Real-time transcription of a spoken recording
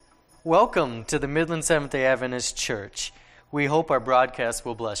Welcome to the Midland Seventh-day Adventist Church. We hope our broadcast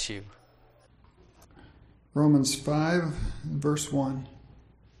will bless you. Romans 5, verse 1.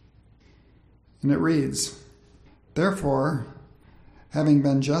 And it reads, "Therefore, having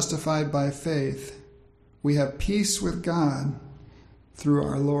been justified by faith, we have peace with God through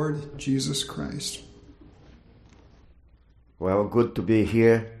our Lord Jesus Christ." Well, good to be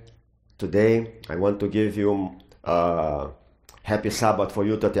here today. I want to give you happy Sabbath for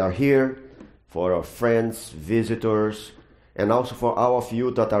you that are here, for our friends, visitors, and also for all of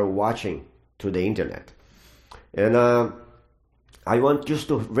you that are watching through the internet. And I want just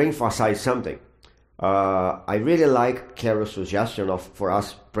to reemphasize something. I really like Carol's suggestion for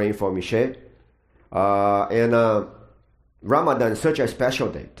us praying for Michelle. Ramadan is such a special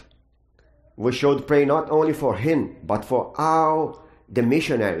date. We should pray not only for him, but for all the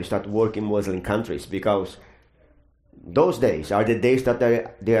missionaries that work in Muslim countries, because those days are the days that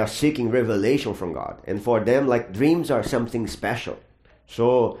they are seeking revelation from God. And for them, like, dreams are something special.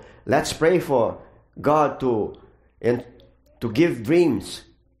 So let's pray for God to give dreams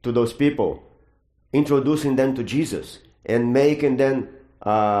to those people, introducing them to Jesus and making them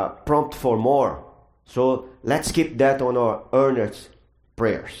prompt for more. So let's keep that on our earnest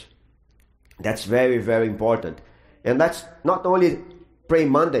prayers. That's very, very important. And let's not only pray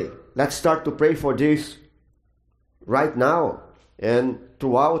Monday, let's start to pray for this right now and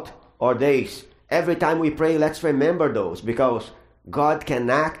throughout our days. Every time we pray, let's remember those, because God can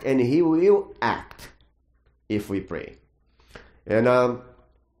act and He will act if we pray. And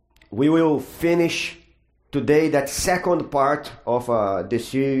we will finish today that second part of the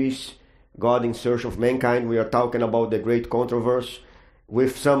series, God in Search of Mankind. We are talking about the great controversy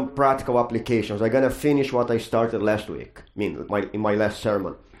with some practical applications. I'm going to finish what I started last week, in my last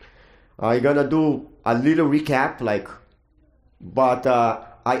sermon. I'm going to do a little recap, but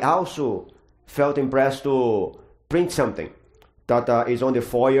I also felt impressed to print something that is on the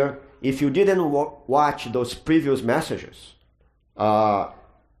foyer. If you didn't watch those previous messages,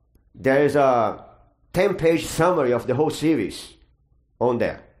 there is a 10-page summary of the whole series on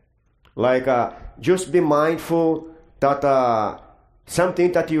there. Just be mindful that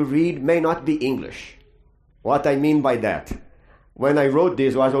something that you read may not be English. What I mean by that? When I wrote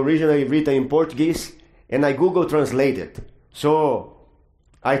this, it was originally written in Portuguese, and I Google translated. So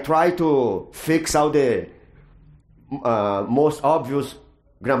I try to fix all the most obvious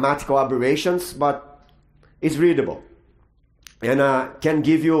grammatical aberrations, but it's readable and can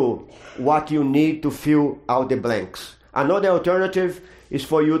give you what you need to fill out the blanks. Another alternative is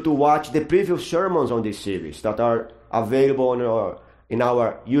for you to watch the previous sermons on this series that are available in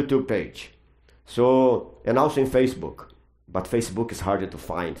our YouTube page. So, and also in Facebook. But Facebook is harder to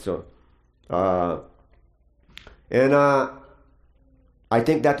find. So, I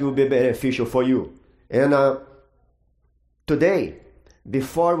think that will be beneficial for you. And today,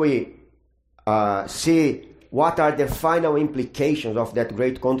 before we see what are the final implications of that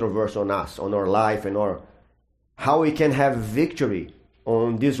great controversy on us, on our life, and how we can have victory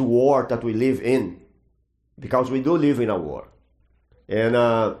on this war that we live in, because we do live in a war. And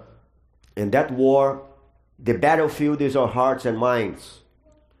that war, the battlefield is our hearts and minds.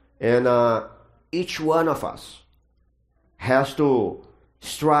 And each one of us has to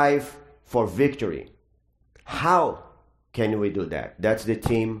strive for victory. How can we do that? That's the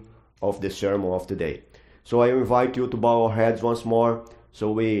theme of the sermon of today. So I invite you to bow our heads once more,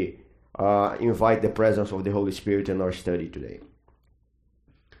 so we invite the presence of the Holy Spirit in our study today.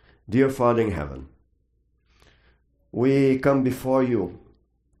 Dear Father in heaven, we come before you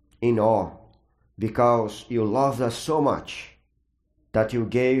in awe, because you loved us so much that you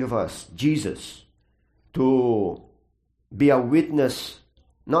gave us Jesus to be a witness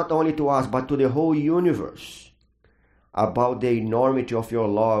not only to us but to the whole universe about the enormity of your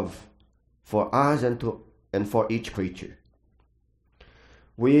love for us and for each creature.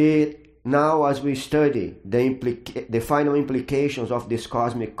 We now, as we study the final implications of this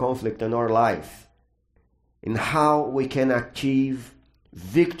cosmic conflict in our life, and how we can achieve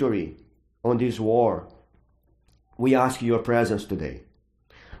victory on this war, we ask your presence today.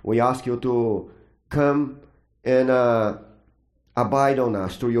 We ask you to come and abide on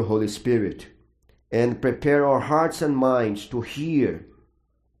us through your Holy Spirit, and prepare our hearts and minds to hear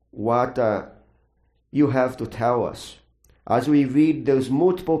what you have to tell us. As we read those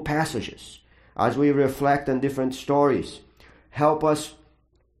multiple passages, as we reflect on different stories, help us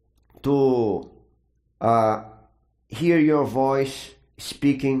to hear your voice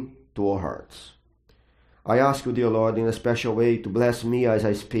speaking to our hearts. I ask you, dear Lord, in a special way to bless me as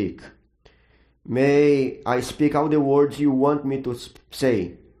I speak. May I speak all the words you want me to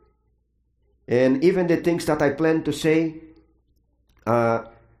say, And even the things that I plan to say,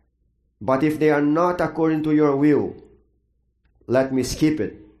 but if they are not according to your will, let me skip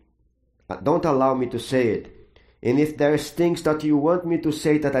it. Don't allow me to say it. And if there's things that you want me to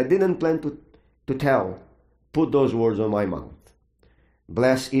say that I didn't plan to tell, put those words on my mouth.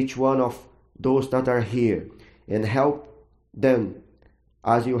 Bless each one of those that are here and help them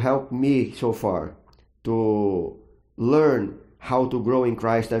as you help me so far to learn how to grow in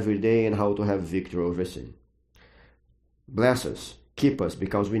Christ every day and how to have victory over sin. Bless us, keep us,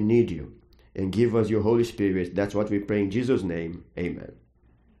 because we need you, and give us your Holy Spirit. That's what we pray in Jesus' name. Amen.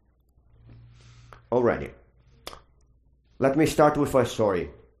 Alrighty. Let me start with a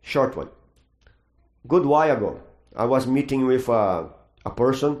story, short one. Good while ago, I was meeting with a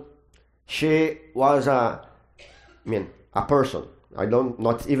person. She was a person. I don't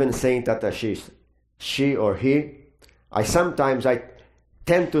not even saying that she's she or he. I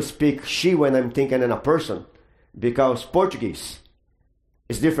tend to speak she when I'm thinking in a person, because Portuguese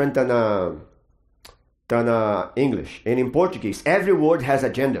is different than English. And in Portuguese, every word has a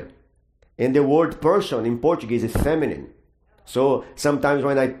gender, and the word person in Portuguese is feminine. So sometimes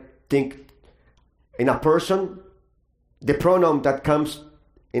when I think in a person, the pronoun that comes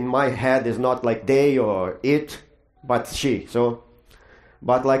in my head is not like they or it, but she. So,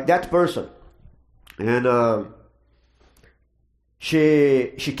 but like that person, and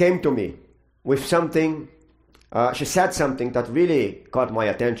she came to me with something. She said something that really caught my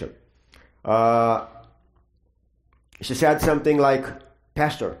attention. She said something like,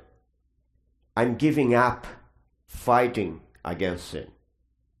 "Pastor, I'm giving up fighting against sin.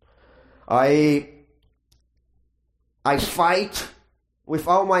 I fight with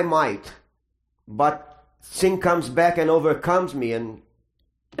all my might, but sin comes back and overcomes me, and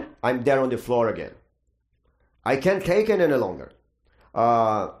I'm there on the floor again. I can't take it any longer.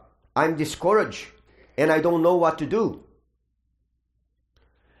 I'm discouraged, and I don't know what to do."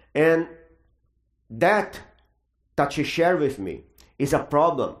 And that she shared with me is a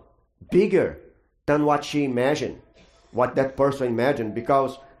problem bigger than what she imagined, what that person imagined,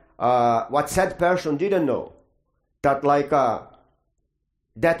 because what said person didn't know that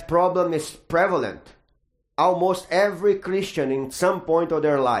that problem is prevalent. Almost every Christian in some point of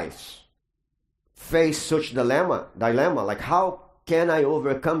their lives face such dilemma, like, how can I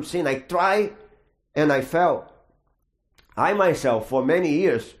overcome sin? I try and I fail. I myself, for many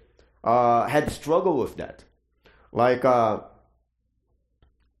years, had struggled with that. Like, at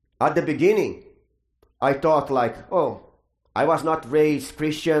the beginning, I thought I was not raised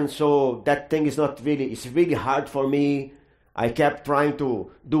Christian, so that thing is it's really hard for me. I kept trying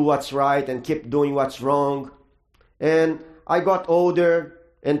to do what's right and keep doing what's wrong. And I got older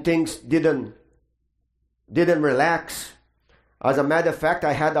and things didn't relax. As a matter of fact,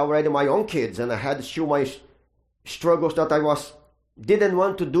 I had already my own kids, and I had still my struggles that I didn't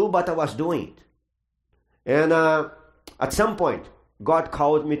want to do, but I was doing it. And at some point, God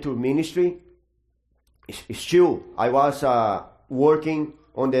called me to ministry. Still, I was working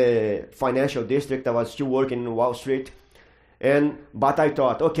on the financial district. I was still working in Wall Street. But I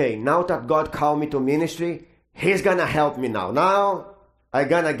thought, okay, now that God called me to ministry, He's gonna help me now. Now I'm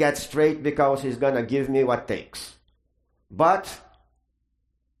gonna get straight, because He's gonna give me what takes. But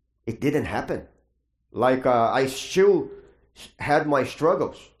it didn't happen. I still had my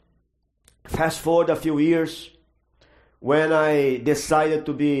struggles. Fast forward a few years, when I decided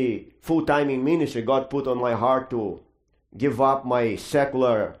to be full-time in ministry, God put on my heart to give up my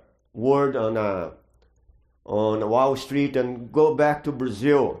secular work on Wall Street and go back to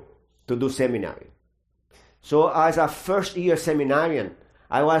Brazil to do seminary. So as a first-year seminarian,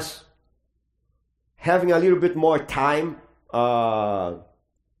 I was having a little bit more time to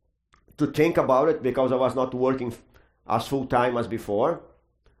think about it, because I was not working as full-time as before.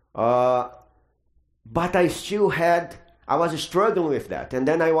 But I was struggling with that. And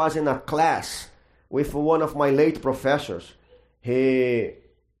then I was in a class with one of my late professors. He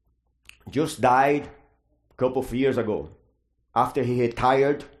just died a couple of years ago. After he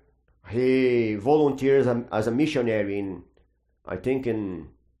retired, he volunteered as a missionary in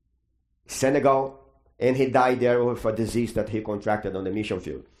Senegal, and he died there with a disease that he contracted on the mission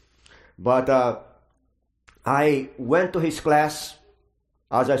field. But I went to his class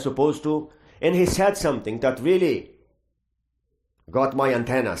as I supposed to, and he said something that really got my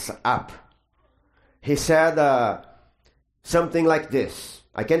antennas up. He said something like this.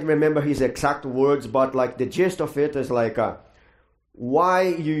 I can't remember his exact words, but the gist of it is why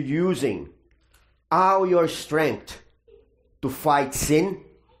you using all your strength to fight sin,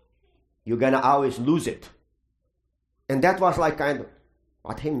 you're gonna always lose it. And that was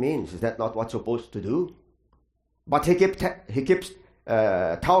What he means, is that not what's supposed to do? But he keeps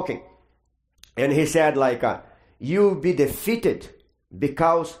talking. And he said like, you'll be defeated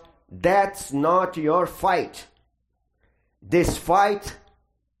because that's not your fight. This fight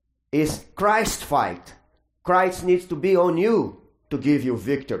is Christ's fight. Christ needs to be on you to give you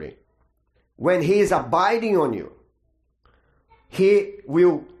victory. When he is abiding on you, he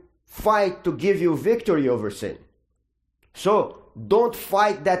will fight to give you victory over sin. So don't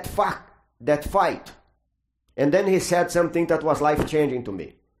fight that fight. And then he said something that was life-changing to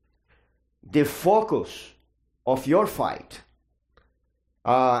me. The focus of your fight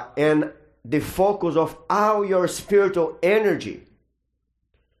and the focus of all your spiritual energy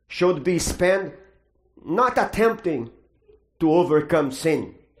should be spent not attempting to overcome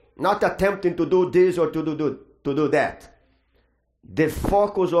sin, not attempting to do this or to do that. The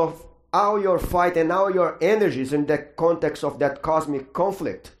focus of all your fight and all your energies in the context of that cosmic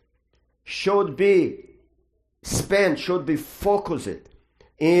conflict should be spent, should be focused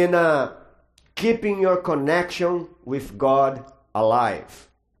in keeping your connection with God alive.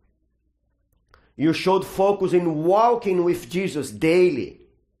 You should focus in walking with Jesus daily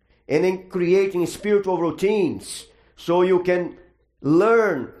and in creating spiritual routines so you can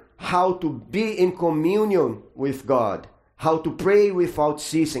learn how to be in communion with God, how to pray without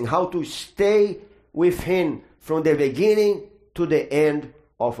ceasing, how to stay with Him from the beginning to the end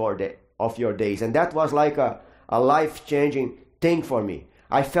of your days. And that was like a life-changing thing for me.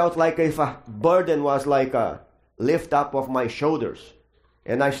 I felt like if a burden was like a lift up of my shoulders,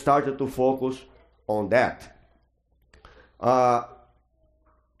 and I started to focus on that.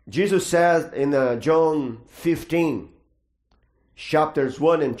 Jesus says in John 15, chapters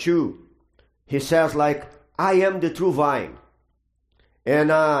 1 and 2, he says like, I am the true vine, and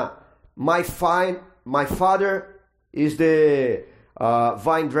my Father is the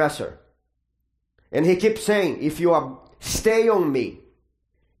vine dresser. And he keeps saying, if you stay on me,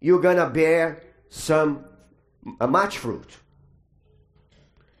 you're gonna bear much fruit.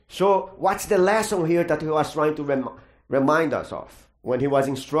 So what's the lesson here that he was trying to remind us of? When he was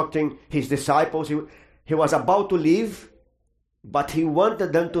instructing his disciples, he was about to leave, but he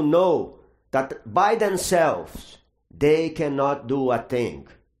wanted them to know that by themselves, they cannot do a thing.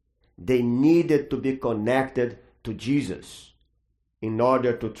 They needed to be connected to Jesus in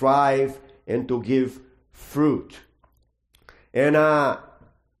order to thrive and to give fruit. And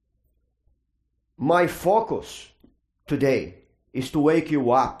my focus today is to wake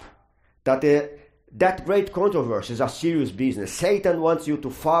you up that that great controversy is a serious business. Satan wants you to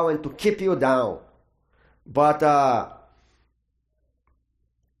fall and to keep you down. But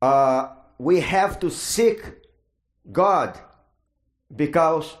we have to seek God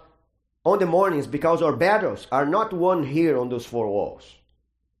because on the mornings, because our battles are not won here on those four walls.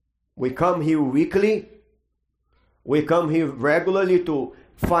 We come here weekly. We come here regularly to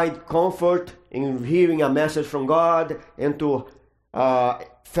find comfort in hearing a message from God and to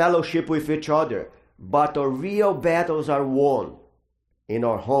fellowship with each other. But our real battles are won in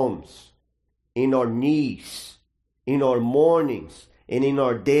our homes, in our knees, in our mornings, and in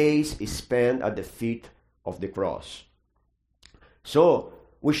our days spent at the feet of the cross. So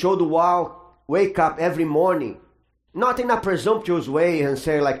we should wake up every morning, not in a presumptuous way and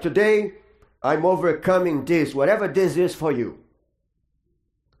say like, today I'm overcoming this, whatever this is for you.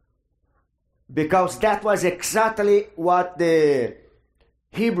 Because that was exactly what the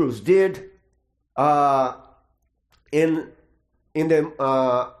Hebrews did in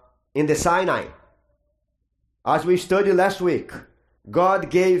the Sinai. As we studied last week, God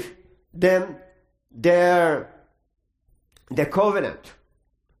gave them the covenant.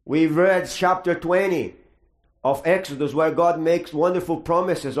 We read chapter 20 of Exodus, where God makes wonderful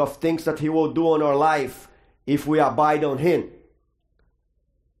promises of things that He will do on our life if we abide on Him.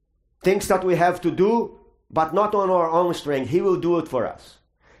 Things that we have to do, but not on our own strength. He will do it for us.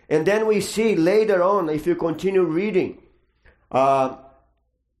 And then we see later on, if you continue reading, God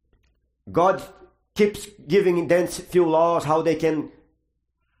keeps giving them few laws, how they can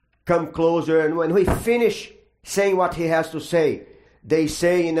come closer. And when we finish saying what He has to say, they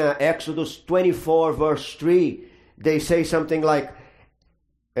say in Exodus 24 verse 3, they say something like,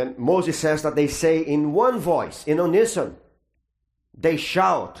 and Moses says that they say in one voice, in unison, they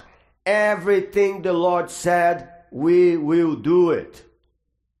shout, everything the Lord said, we will do it.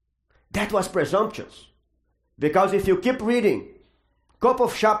 That was presumptuous. Because if you keep reading, a couple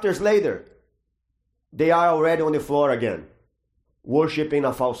of chapters later, they are already on the floor again, worshipping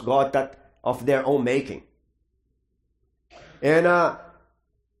a false god of their own making. And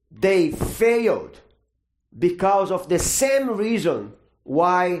they failed because of the same reason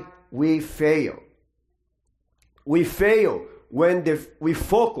why we fail. We fail when we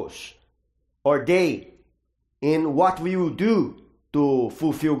focus our day in what we will do to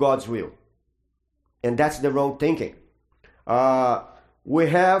fulfill God's will. And that's the wrong thinking. We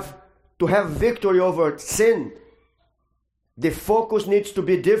have to have victory over sin. The focus needs to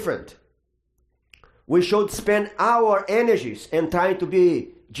be different. We should spend our energies and time to be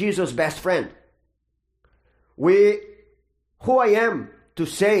Jesus' best friend. Who I am to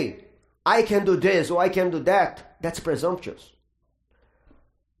say, I can do this or I can do that, that's presumptuous.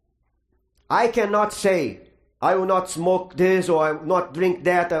 I cannot say, I will not smoke this or I will not drink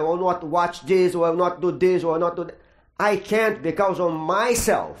that, I will not watch this or I will not do this or I will not do that. I can't, because on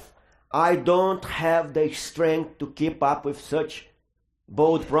myself, I don't have the strength to keep up with such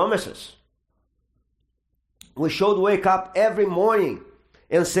bold promises. We should wake up every morning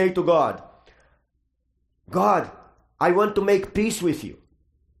and say to God, God, I want to make peace with you.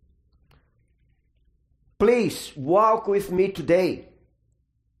 Please walk with me today.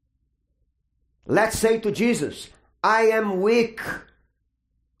 Let's say to Jesus, I am weak.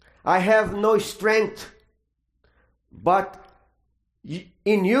 I have no strength. But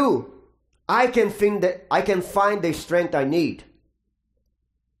in you, I can find the strength I need.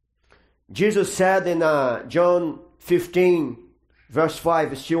 Jesus said in John 15, verse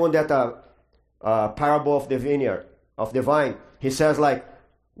 5, still on that parable of the vineyard, of the vine. He says like,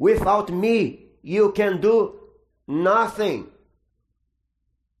 without me, you can do nothing.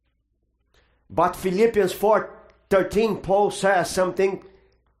 But Philippians 4:13, Paul says something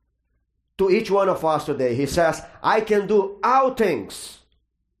to each one of us today. He says, I can do all things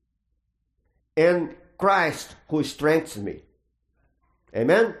in Christ who strengthens me.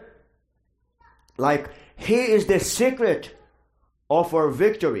 Amen? Like, He is the secret of our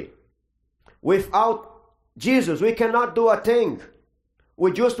victory. Without Jesus, we cannot do a thing.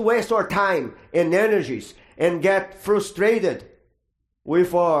 We just waste our time and energies and get frustrated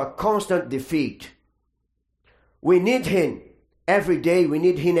with our constant defeat. We need Him every day. We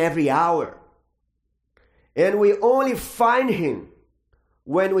need Him every hour. And we only find Him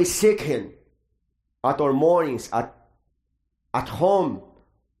when we seek Him at our mornings, at home,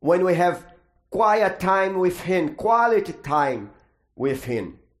 when we have quiet time with Him, quality time with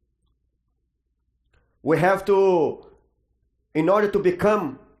Him. We have to, in order to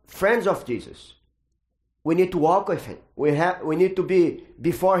become friends of Jesus, we need to walk with Him. We need to be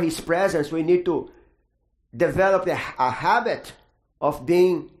before His presence. We need to develop a habit of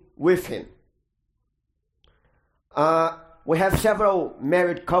being with Him. We have several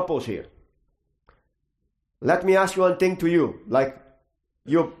married couples here. Let me ask you one thing to you. Like,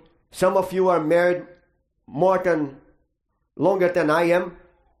 some of you are married longer than I am.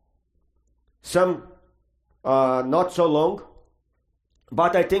 Some not so long.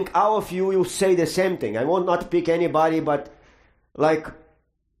 But I think all of you will say the same thing. I will not pick anybody, but like,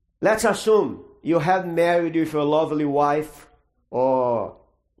 let's assume you have married with your lovely wife or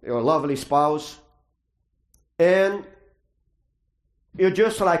your lovely spouse, and you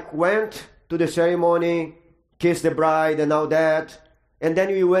just like went to the ceremony, kissed the bride and all that, and then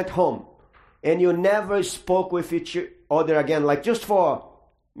you went home, and you never spoke with each other again, like just for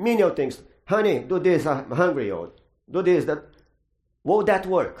menial things. Honey, do this, I'm hungry, or do this, that. Will that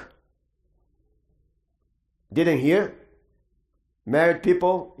work? Didn't hear? Married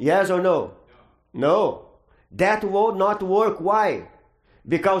people, yes or no? No. That will not work. Why?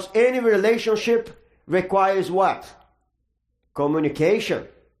 Because any relationship requires what? Communication.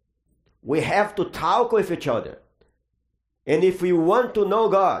 We have to talk with each other. And if we want to know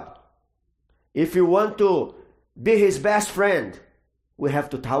God, if we want to be His best friend, we have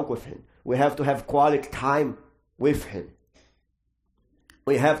to talk with Him. We have to have quality time with Him.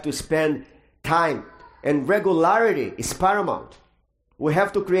 We have to spend time, and regularity is paramount. We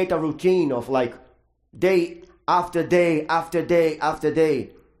have to create a routine of like day after day after day after day,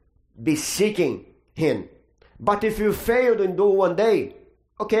 be seeking Him. But if you fail to do one day,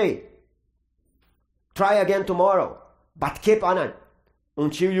 okay, try again tomorrow, but keep on it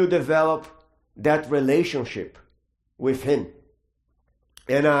until you develop that relationship with Him.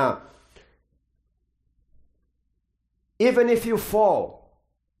 And even if you fall,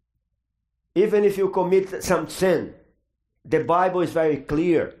 even if you commit some sin, the Bible is very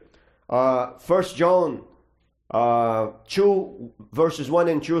clear. 1 John 2 verses 1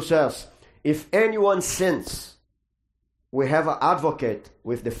 and 2 says, if anyone sins, we have an advocate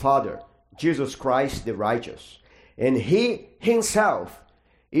with the Father, Jesus Christ the righteous. And He Himself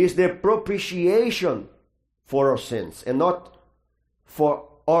is the propitiation for our sins, and not for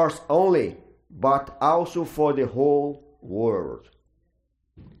ours only, but also for the whole world.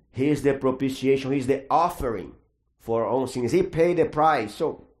 He is the propitiation. He is the offering for our own sins. He paid the price.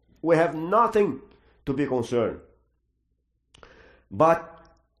 So we have nothing to be concerned. But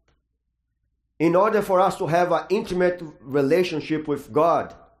in order for us to have an intimate relationship with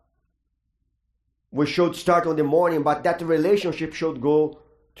God, we should start on the morning, but that relationship should go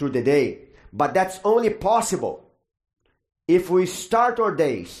through the day. But that's only possible if we start our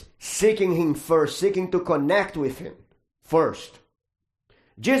days seeking Him first, seeking to connect with Him first.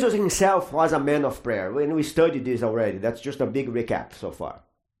 Jesus Himself was a man of prayer. When we studied this already, that's just a big recap so far.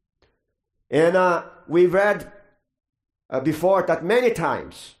 And we read before that many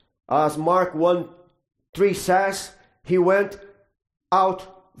times, as Mark 1:3 says, He went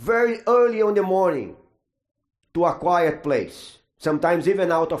out very early in the morning to a quiet place, sometimes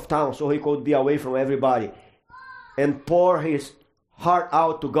even out of town, so He could be away from everybody, and pour His heart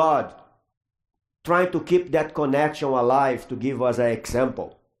out to God, trying to keep that connection alive to give us an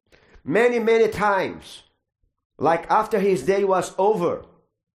example. Many, many times, like after His day was over,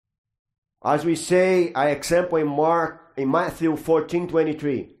 as we say, an example in Matthew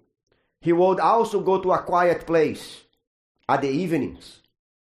 14:23, He would also go to a quiet place at the evenings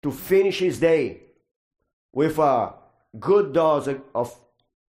to finish His day with a good dose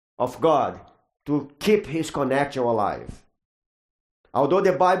of God to keep His connection alive. Although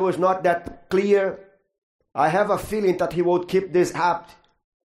the Bible is not that clear, I have a feeling that He would keep this habit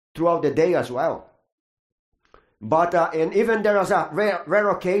throughout the day as well. But and even there are rare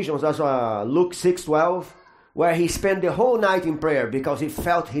occasions, as Luke 6:12, where He spent the whole night in prayer because He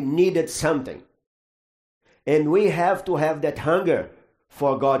felt He needed something. And we have to have that hunger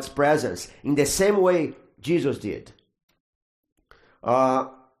for God's presence in the same way Jesus did.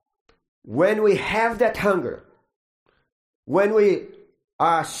 When we have that hunger, when we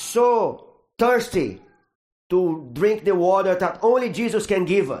are so thirsty to drink the water that only Jesus can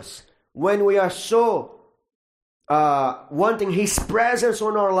give us, when we are so wanting His presence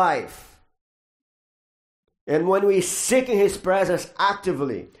on our life, and when we seeking His presence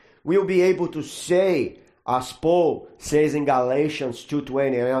actively, we'll be able to say, as Paul says in Galatians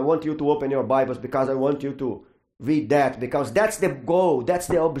 2:20, and I want you to open your Bibles because I want you to read that, because that's the goal, that's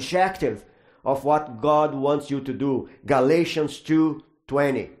the objective of what God wants you to do. Galatians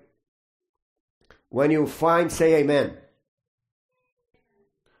 2:20. When you find, say amen.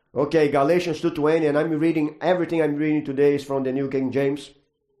 Okay, Galatians 2:20, and everything I'm reading today is from the New King James.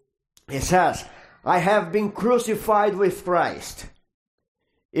 It says, I have been crucified with Christ.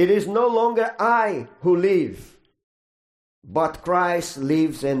 It is no longer I who live, but Christ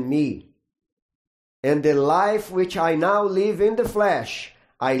lives in me. And the life which I now live in the flesh,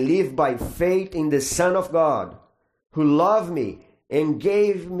 I live by faith in the Son of God, who loved me and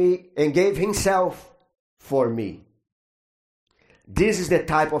gave Himself for me. This is the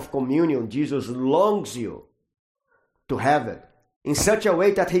type of communion Jesus longs you to have it, in such a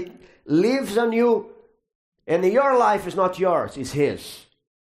way that He lives on you, and your life is not yours, it's His.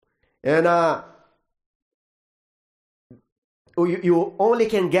 And you only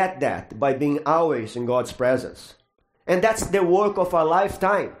can get that by being always in God's presence. And that's the work of a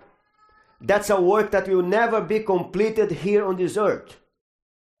lifetime. That's a work that will never be completed here on this earth.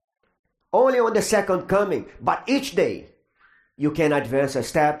 Only on the second coming. But each day you can advance a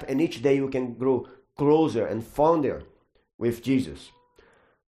step, and each day you can grow closer and fonder with Jesus.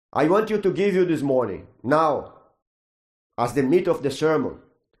 I want you to give you this morning, now, as the meat of the sermon,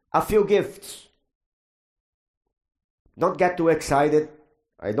 a few gifts. Don't get too excited.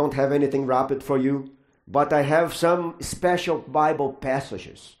 I don't have anything rapid for you, but I have some special Bible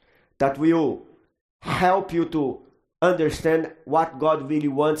passages that will help you to understand what God really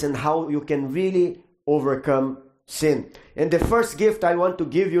wants and how you can really overcome sin. And the first gift I want to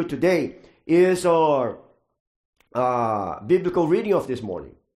give you today is our biblical reading of this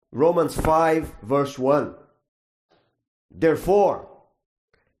morning. Romans 5 verse 1. Therefore,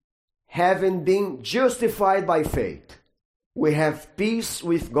 having been justified by faith, we have peace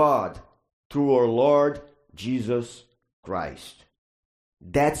with God through our Lord Jesus Christ.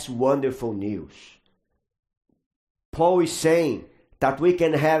 That's wonderful news. Paul is saying that we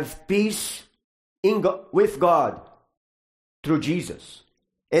can have peace with God through Jesus.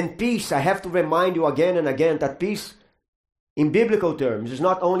 And peace, I have to remind you again and again that peace in biblical terms is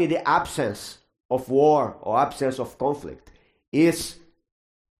not only the absence of war or absence of conflict. It's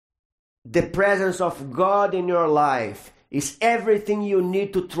the presence of God in your life. Is everything you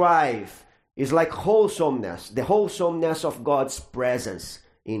need to thrive. It's like wholesomeness, the wholesomeness of God's presence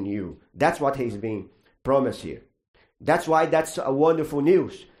in you. That's what He's being promised here. That's why that's a wonderful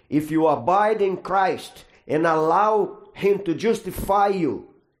news. If you abide in Christ and allow Him to justify you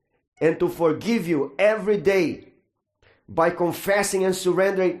and to forgive you every day by confessing and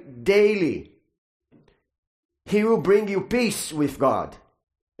surrendering daily. He will bring you peace with God,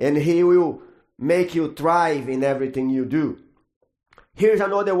 and He will make you thrive in everything you do. Here's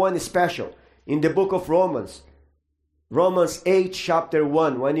another one special. In the book of Romans 8, chapter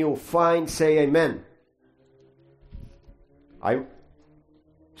 1. When you find, say amen.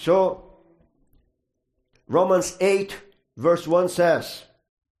 So, Romans 8, verse 1 says,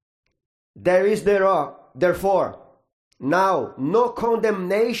 there is therefore now no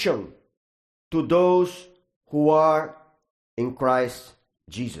condemnation to those who are in Christ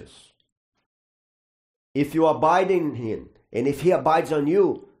Jesus. If you abide in Him, and if He abides on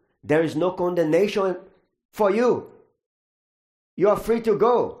you, there is no condemnation for you. You are free to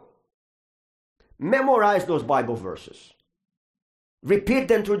go. Memorize those Bible verses. Repeat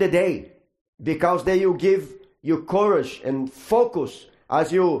them through the day, because they will give you courage and focus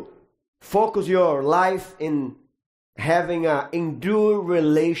as you focus your life in having an enduring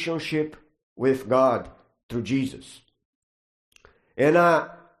relationship with God through Jesus. And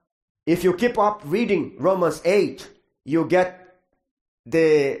if you keep up reading Romans 8, you get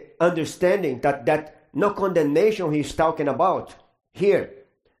the understanding that no condemnation he's talking about here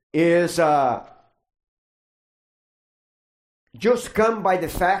is just come by the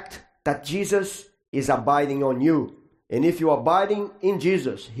fact that Jesus is abiding on you. And if you're abiding in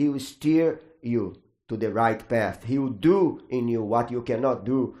Jesus, He will steer you to the right path. He will do in you what you cannot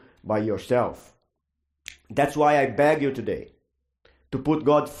do by yourself. That's why I beg you today to put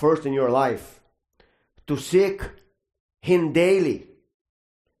God first in your life, to seek Him daily.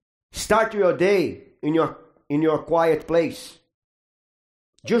 Start your day in your quiet place,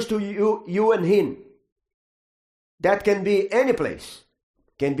 just to you and Him. That can be any place.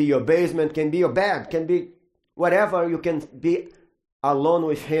 Can be your basement, can be your bed, can be whatever. You can be alone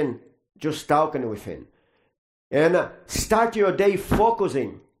with Him, just talking with Him. And start your day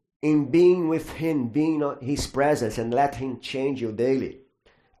focusing in being with Him, being in His presence, and let Him change you daily.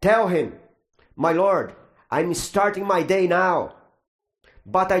 Tell Him, my Lord, I'm starting my day now,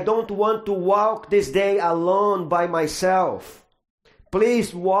 but I don't want to walk this day alone by myself.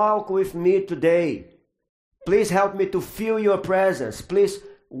 Please walk with me today. Please help me to feel your presence. Please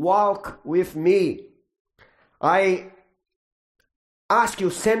walk with me. I ask you,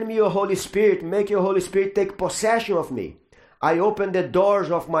 send me your Holy Spirit. Make your Holy Spirit take possession of me. I open the doors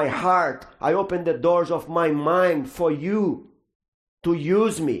of my heart. I open the doors of my mind for you to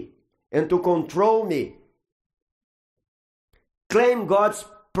use me and to control me. Claim God's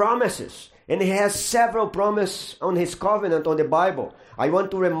promises. And He has several promises on His covenant on the Bible. I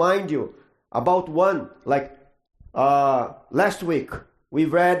want to remind you about one. Like last week, we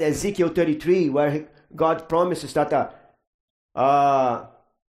read Ezekiel 33, where God promises that,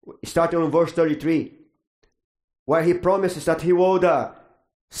 starting on verse 33, where He promises that He would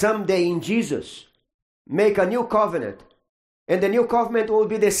someday in Jesus make a new covenant. And the new covenant will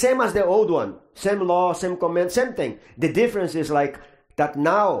be the same as the old one. Same law, same command, same thing. The difference is like that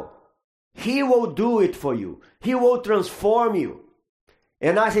now He will do it for you. He will transform you.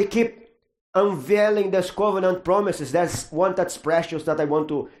 And as He keep unveiling these covenant promises, that's one that's precious that I want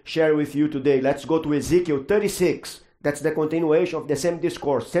to share with you today. Let's go to Ezekiel 36. That's the continuation of the same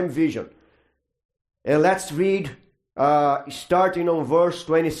discourse, same vision. And let's read starting on verse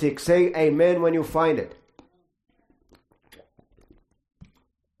 26. Say amen when you find it.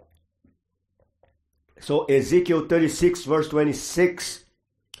 So Ezekiel 36 verse 26.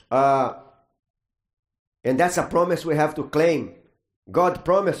 And that's a promise we have to claim. God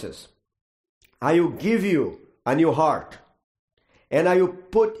promises, I will give you a new heart, and I will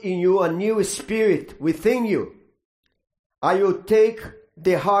put in you a new spirit within you. I will take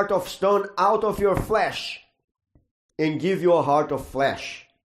the heart of stone out of your flesh and give you a heart of flesh.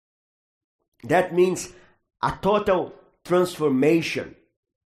 That means a total transformation.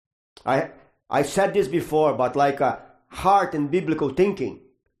 I said this before, but like a heart in biblical thinking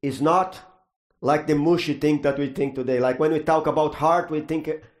is not like the mushy thing that we think today. Like when we talk about heart, we think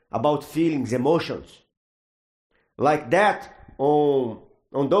about feelings, emotions. Like that on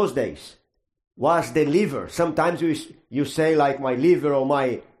those days was the liver. Sometimes you say like my liver or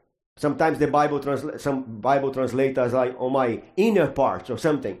my, sometimes some Bible translators like on my inner parts or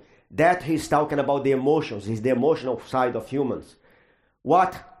something. That he's talking about the emotions, is the emotional side of humans.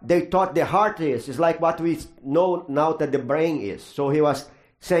 What they thought the heart is like what we know now that the brain is. So he was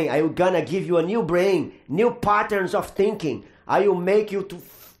saying, I'm gonna give you a new brain, new patterns of thinking. I will make you to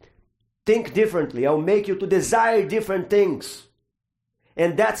think differently. I will make you to desire different things.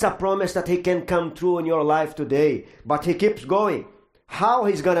 And that's a promise that He can come true in your life today. But He keeps going. How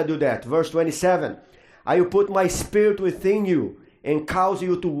he's going to do that? Verse 27. I will put my spirit within you and cause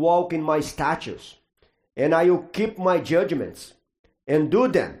you to walk in my statutes. And I will keep my judgments and do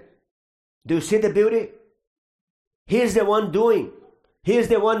them. Do you see the beauty? He's the one doing. He's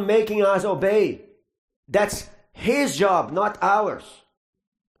the one making us obey. That's his job, not ours.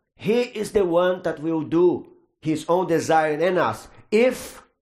 He is the one that will do his own desire in us if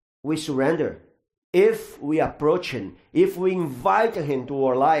we surrender, if we approach him, if we invite him to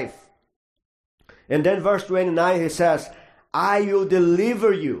our life. And then verse 29, he says, I will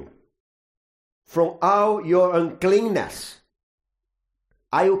deliver you from all your uncleanness.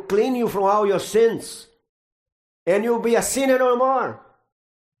 I will clean you from all your sins, and you'll be a sinner no more.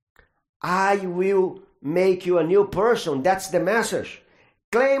 I will make you a new person. That's the message.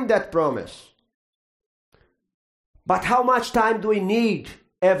 Claim that promise. But how much time do we need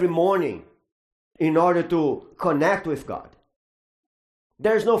every morning in order to connect with God?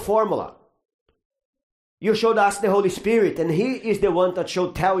 There's no formula. You should ask the Holy Spirit, and He is the one that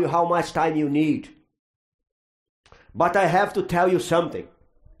should tell you how much time you need. But I have to tell you something.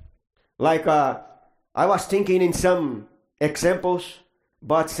 Like, I was thinking in some examples,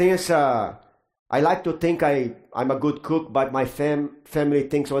 but since I like to think I'm a good cook, but my family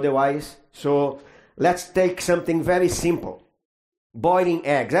thinks otherwise. So let's take something very simple. Boiling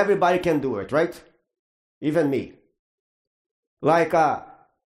eggs. Everybody can do it, right? Even me. Like,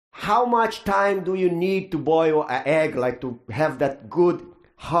 how much time do you need to boil an egg, like to have that good,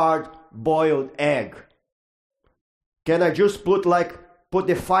 hard, boiled egg? Can I just put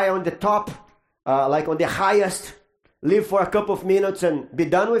the fire on the top, like on the highest, leave for a couple of minutes and be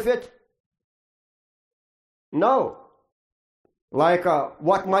done with it? No. Like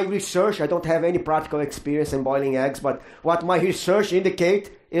what my research, I don't have any practical experience in boiling eggs, but what my research indicates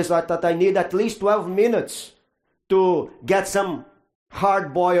is that I need at least 12 minutes to get some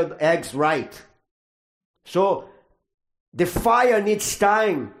hard-boiled eggs right. So the fire needs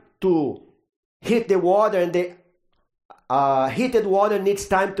time to heat the water, and the heated water needs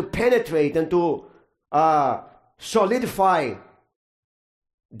time to penetrate and to solidify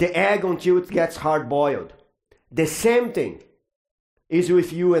the egg until it gets hard-boiled. The same thing is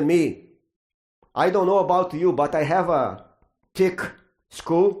with you and me. I don't know about you, but I have a thick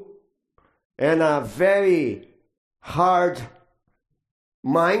skull and a very hard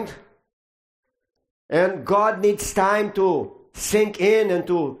mind. And God needs time to sink in and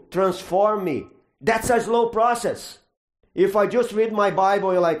to transform me. That's a slow process. If I just read my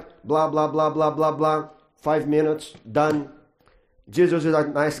Bible, you're like, blah, blah, blah, blah, blah, blah, 5 minutes, done. Jesus is a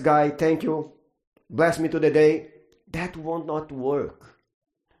nice guy, thank you. Bless me to the day. That will not work.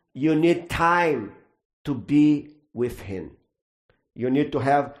 You need time to be with Him. You need to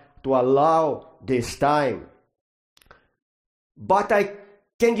allow this time. But I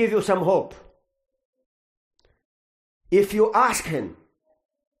can give you some hope. If you ask Him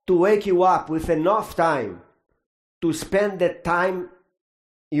to wake you up with enough time to spend the time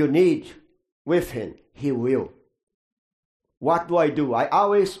you need with Him, He will. What do? I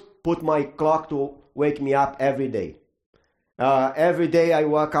always put my clock to wake me up every day. Every day I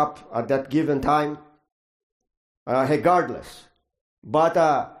wake up at that given time, regardless. But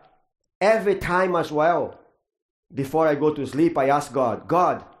every time as well, before I go to sleep, I ask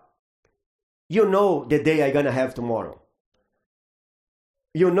God, you know the day I'm going to have tomorrow.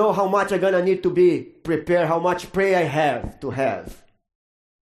 You know how much I'm going to need to be prepared, how much prayer I have to have.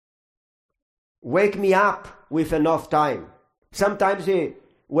 Wake me up with enough time. Sometimes He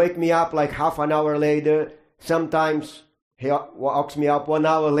wake me up like half an hour later. Sometimes He wakes me up 1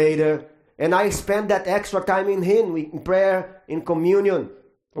 hour later. And I spend that extra time in Him, in prayer, in communion.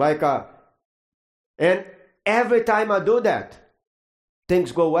 And every time I do that,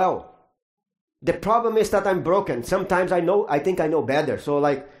 things go well. The problem is that I'm broken. Sometimes I think I know better.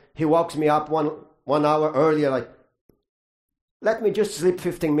 So He wakes me up one hour earlier, let me just sleep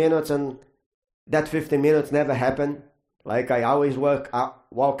 15 minutes, and that 15 minutes never happened. I always walk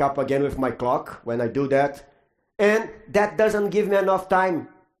up again with my clock when I do that. And that doesn't give me enough time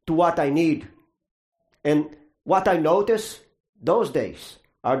to what I need. And what I notice, those days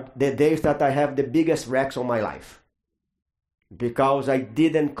are the days that I have the biggest wrecks on my life. Because I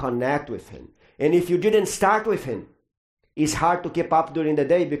didn't connect with Him. And if you didn't start with Him, it's hard to keep up during the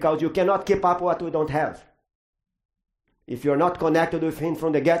day because you cannot keep up what we don't have. If you're not connected with Him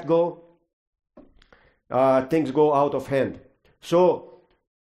from the get-go, things go out of hand. So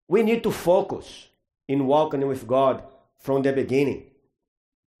we need to focus in walking with God from the beginning.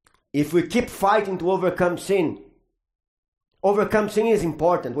 If we keep fighting to overcome sin is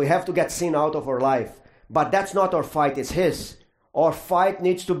important. We have to get sin out of our life. But that's not our fight, it's His. our fight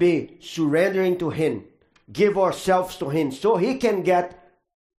needs to be surrendering to Him. Give ourselves to Him so He can get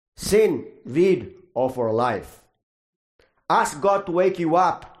sin rid of our life. Ask God to wake you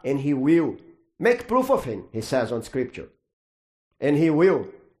up and He will. Make proof of Him, He says on Scripture. And He will.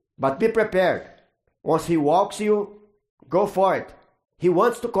 But be prepared. Once He walks you, go for it. He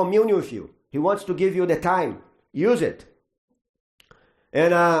wants to commune with you. He wants to give you the time. Use it.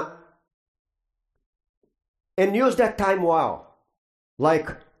 And use that time well. Like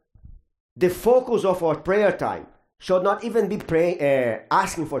the focus of our prayer time should not even be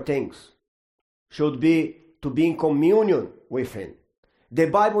asking for things. Should be to be in communion with Him. The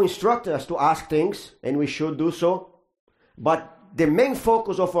Bible instructs us to ask things, and we should do so. But the main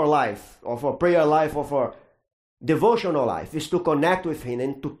focus of our life, of our prayer life, of our devotional life, is to connect with Him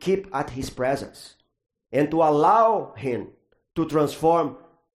and to keep at His presence. And to allow Him to transform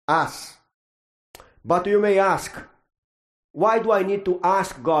us. But you may ask, why do I need to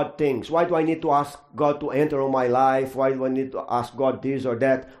ask God things? Why do I need to ask God to enter on my life? Why do I need to ask God this or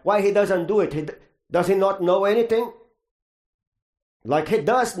that? Why He doesn't do it? Does He not know anything? Like He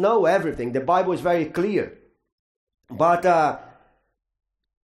does know everything. The Bible is very clear. But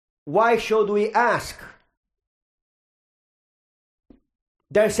why should we ask?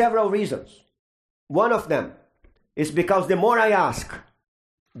 There are several reasons. One of them is because the more I ask,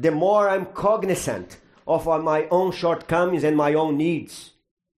 the more I'm cognizant of my own shortcomings and my own needs.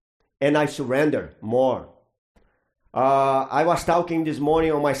 And I surrender more. I was talking this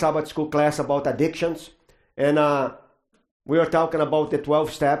morning on my Sabbath school class about addictions. And we were talking about the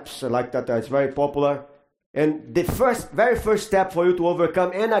 12 steps, like that. It's very popular. And the very first step for you to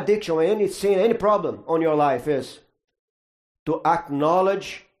overcome any addiction, any sin, any problem on your life is to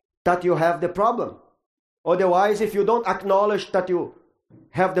acknowledge that you have the problem. Otherwise, if you don't acknowledge that you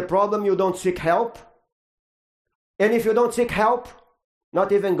have the problem, you don't seek help. And if you don't seek help,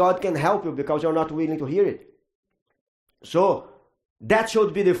 not even God can help you because you're not willing to hear it. So that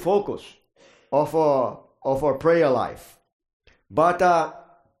should be the focus of our prayer life. But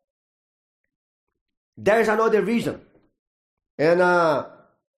there's another reason. And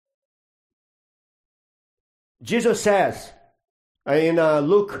Jesus says in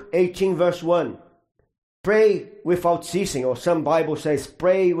Luke 18 verse 1, pray without ceasing, or some Bible says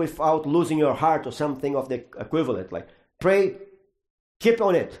pray without losing your heart, or something of the equivalent. Like pray, keep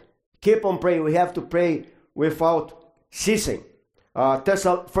on it, keep on praying. We have to pray without ceasing. 1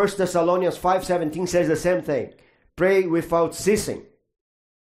 Thessalonians 5:17 says the same thing. Pray without ceasing.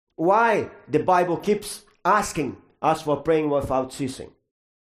 Why the Bible keeps asking us for praying without ceasing?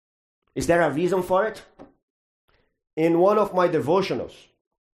 Is there a reason for it? In one of my devotionals,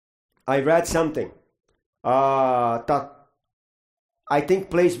 I read something that I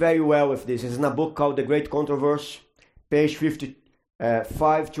think plays very well with this. It's in a book called The Great Controversy, page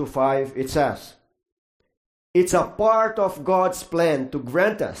 525. It says, it's a part of God's plan to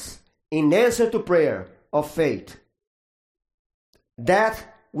grant us, in answer to prayer of faith, that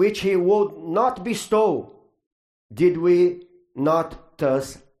which He would not bestow, did we not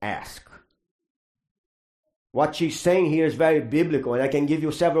thus ask. What she's saying here is very biblical, and I can give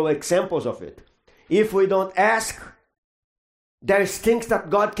you several examples of it. If we don't ask, there's things that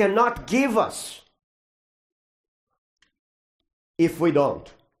God cannot give us if we don't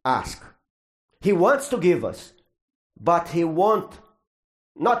ask. He wants to give us, but He won't,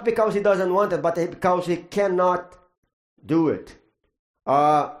 not because He doesn't want it, but because He cannot do it.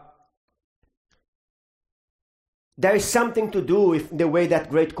 There is something to do with the way that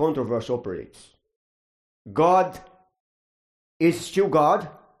Great Controversy operates. God is still God.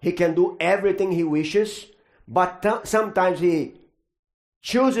 He can do everything He wishes, but sometimes He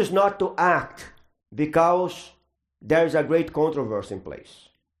chooses not to act because there is a great controversy in place.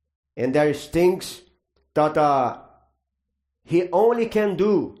 And there is things that He only can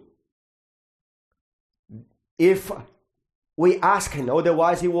do if we ask Him.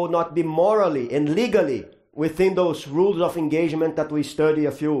 Otherwise, He will not be morally and legally within those rules of engagement that we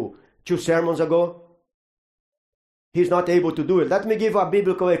studied two sermons ago. He's not able to do it. Let me give a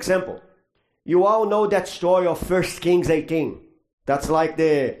biblical example. You all know that story of 1 Kings 18. That's like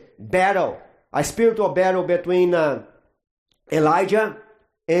the battle, a spiritual battle between Elijah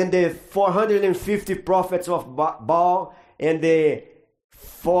and the 450 prophets of Baal and the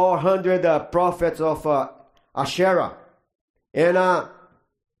 400 prophets of Asherah. And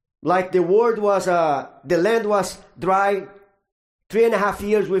like the word was, the land was dry, 3.5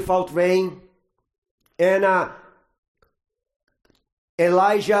 years without rain. And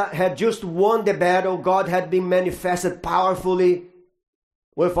Elijah had just won the battle. God had been manifested powerfully,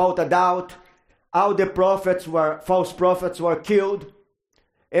 without a doubt. all the false prophets were killed.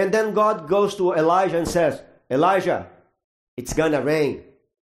 And then God goes to Elijah and says, Elijah, it's gonna rain.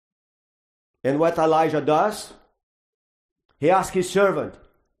 And what Elijah does? He asks his servant,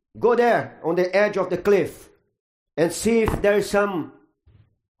 go there on the edge of the cliff and see if there is some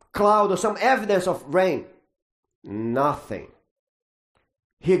cloud or some evidence of rain. Nothing.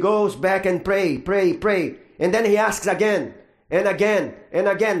 He goes back and pray. And then he asks again and again and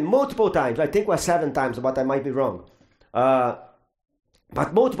again, multiple times. I think it was 7 times, but I might be wrong.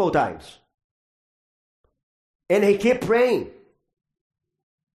 But multiple times. And he kept praying.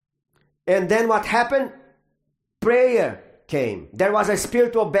 And then what happened? Prayer came. There was a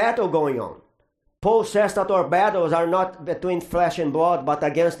spiritual battle going on. Paul says that our battles are not between flesh and blood, but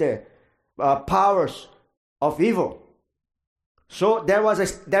against the powers of evil. So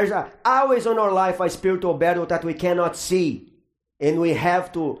there's always in our life a spiritual battle that we cannot see. And we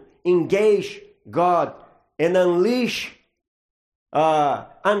have to engage God and unleash,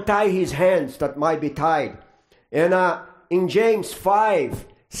 untie his hands that might be tied. And in James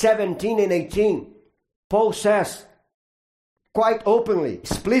 5:17 and 18, Paul says quite openly,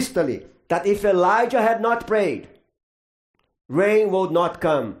 explicitly, that if Elijah had not prayed, rain would not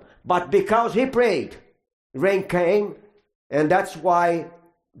come. But because he prayed, rain came. And that's why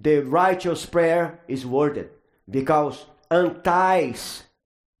the righteous prayer is worded. Because unties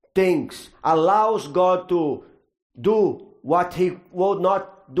things, allows God to do what he would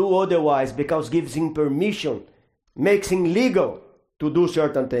not do otherwise, because gives him permission, makes him legal to do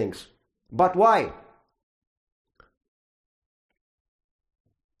certain things. But why?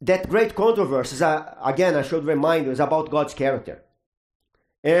 That great controversy, again, I should remind you, is about God's character.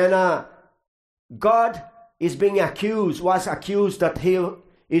 And God was accused that he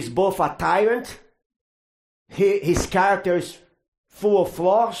is both a tyrant, his character is full of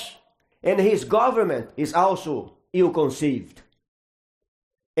flaws, and his government is also ill-conceived.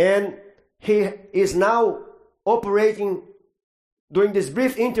 And he is now operating during this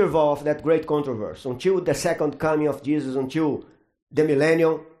brief interval of that great controversy, until the second coming of Jesus, until the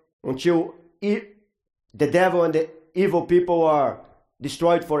millennium, until the devil and the evil people are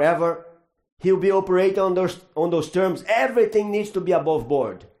destroyed forever. He'll be operating on those terms. Everything needs to be above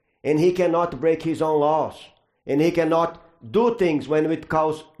board. And he cannot break his own laws. And he cannot do things when it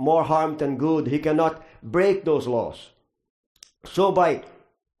causes more harm than good. He cannot break those laws. So by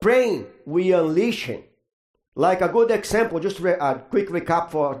praying, we unleash him. Like a good example, just a quick recap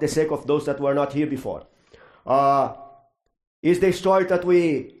for the sake of those that were not here before. Is the story that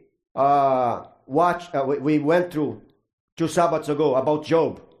we we went through 2 Sabbaths ago about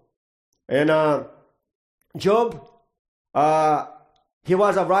Job. And Job, he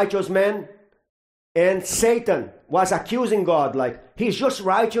was a righteous man, and Satan was accusing God, like, he's just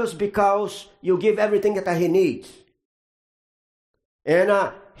righteous because you give everything that he needs.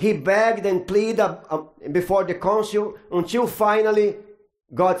 And he begged and pleaded before the council until finally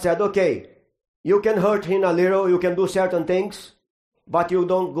God said, okay, you can hurt him a little, you can do certain things, but you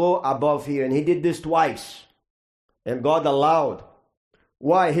don't go above here. And he did this twice. And God allowed.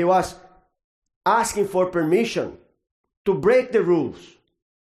 Why? He was asking for permission to break the rules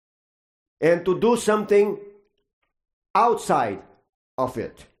and to do something outside of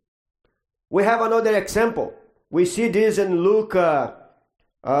it. We have another example. We see this in Luke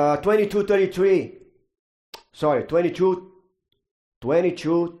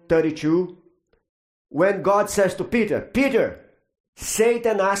 22:32, when God says to Peter, Peter,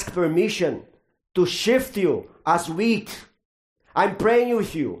 Satan asked permission to shift you as wheat. I'm praying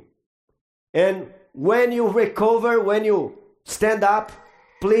with you. And when you recover, when you stand up,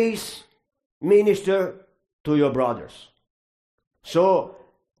 please minister to your brothers. So,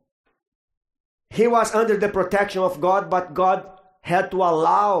 he was under the protection of God, but God had to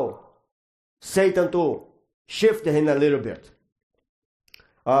allow Satan to shift him a little bit.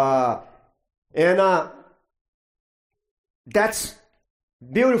 That's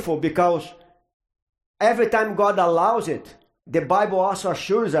beautiful, because every time God allows it, the Bible also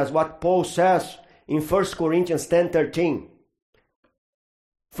assures us what Paul says in 1 Corinthians 10:13.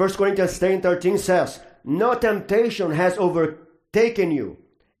 1 Corinthians 10:13 says, no temptation has overtaken you,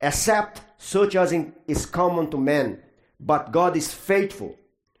 except such as is common to men. But God is faithful,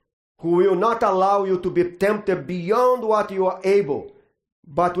 who will not allow you to be tempted beyond what you are able,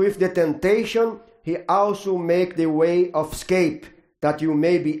 but with the temptation he also make the way of escape, that you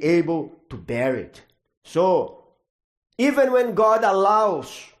may be able to bear it. So, even when God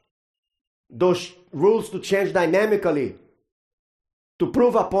allows those rules to change dynamically to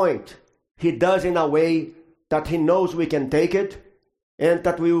prove a point, he does in a way that he knows we can take it, and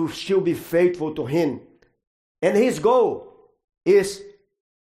that we will still be faithful to Him. And His goal is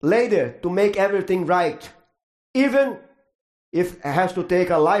later to make everything right, even if it has to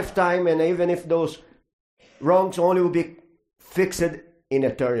take a lifetime, and even if those wrongs only will be fixed in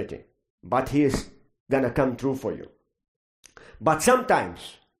eternity. But He is going to come through for you. But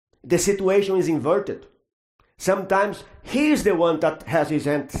sometimes the situation is inverted. Sometimes He is the one that has His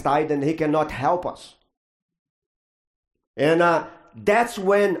hands tied and He cannot help us. And that's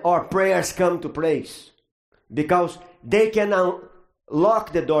when our prayers come to place. Because they can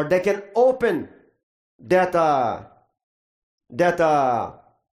unlock the door. They can open that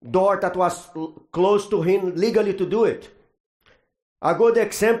door that was closed to Him legally to do it. A good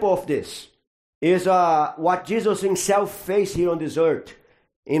example of this is what Jesus Himself faced here on this earth.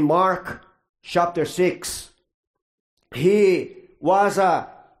 In Mark chapter 6, He was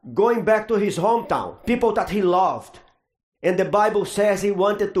going back to His hometown, people that He loved. And the Bible says He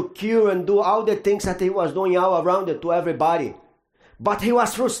wanted to cure and do all the things that He was doing all around it to everybody. But He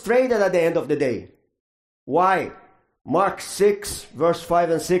was frustrated at the end of the day. Why? Mark 6 verse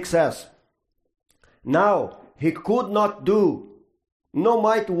 5 and 6 says, "Now He could not do no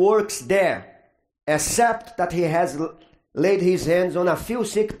mighty works there, except that He has laid His hands on a few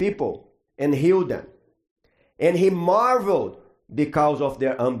sick people and healed them. And He marveled because of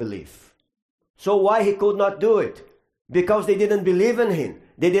their unbelief." So why He could not do it? Because they didn't believe in Him.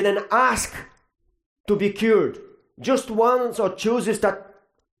 They didn't ask to be cured. Just ones or chooses that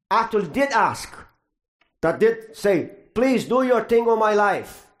actually did ask, that did say, "Please do your thing on my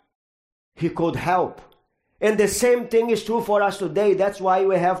life," He could help. And the same thing is true for us today. That's why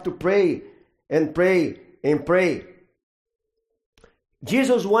we have to pray and pray and pray.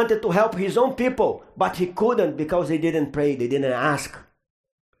 Jesus wanted to help His own people, but He couldn't because they didn't pray, they didn't ask.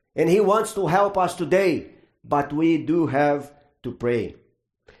 And He wants to help us today, but we do have to pray.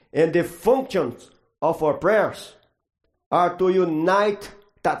 And the functions of our prayers are to unite,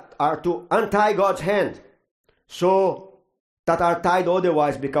 that are to untie God's hand, so that are tied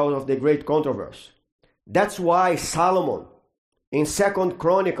otherwise because of the great controversy. That's why Solomon in 2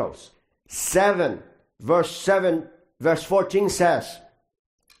 Chronicles 7 verse 14 says,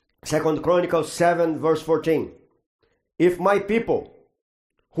 2 Chronicles 7 verse 14, "If my people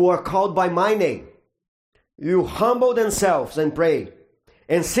who are called by my name you humble themselves and pray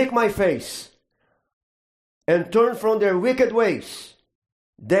and seek my face and turn from their wicked ways,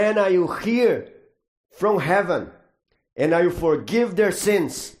 then I will hear from heaven and I will forgive their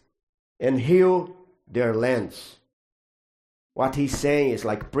sins and heal their lands." What He's saying is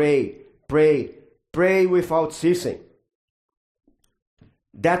like pray, pray, pray without ceasing.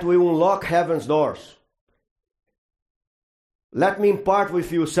 That will unlock heaven's doors. Let me impart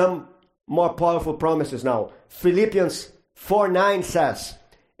with you some more powerful promises now. Philippians 4:9 says,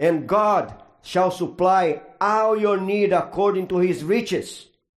 "And God shall supply all your need according to His riches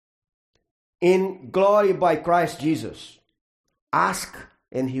in glory by Christ Jesus." Ask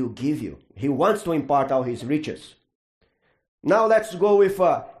and He will give you. He wants to impart all His riches. Now let's go with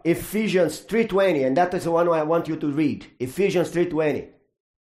Ephesians 3:20, and that is the one I want you to read. Ephesians 3:20.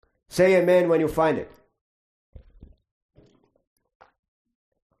 Say amen when you find it.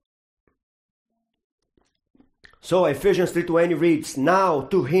 So Ephesians 3:20 reads, "Now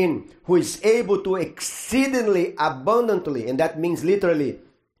to Him who is able to exceedingly abundantly," and that means literally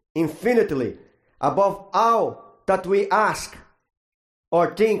infinitely, "above all that we ask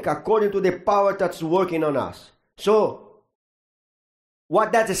or think, according to the power that's working on us." So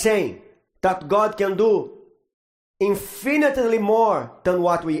what that is saying, that God can do infinitely more than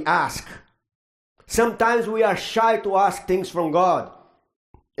what we ask. Sometimes we are shy to ask things from God.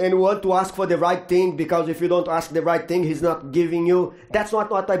 And we want to ask for the right thing, because if you don't ask the right thing, He's not giving you. That's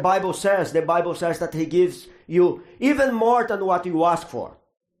not what the Bible says. The Bible says that He gives you even more than what you ask for.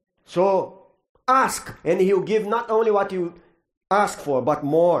 So ask, and He'll give not only what you ask for, but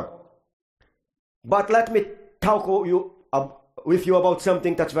more. But let me talk with you about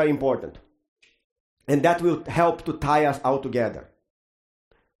something that's very important. And that will help to tie us all together.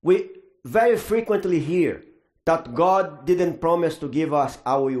 We very frequently hear that God didn't promise to give us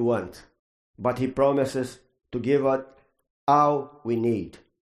all we want, but He promises to give us all we need.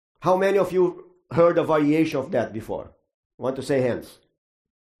 How many of you heard a variation of that before? Want to say hands?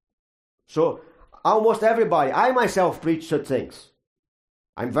 So, almost everybody, I myself preach such things.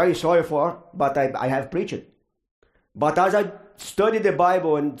 I'm very sorry for, but I have preached it. But as I study the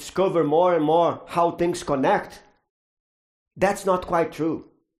Bible and discover more and more how things connect, that's not quite true.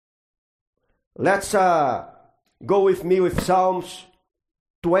 Let's go with me with Psalms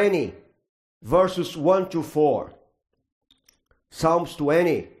 20, verses 1 to 4. Psalms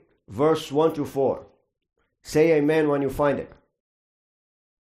 20, verse 1 to 4. Say amen when you find it.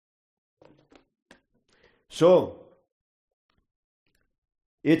 So,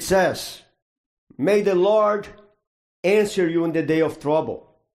 it says, may the Lord answer you in the day of trouble.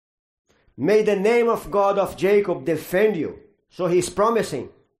 May the name of God of Jacob defend you. So he's promising,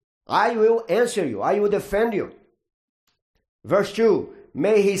 I will answer you, I will defend you. Verse 2,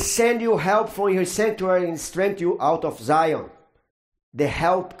 may he send you help from his sanctuary and strengthen you out of Zion. The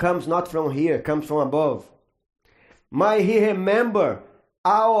help comes not from here, comes from above. May he remember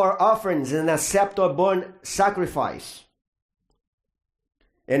our offerings and accept our burnt sacrifice.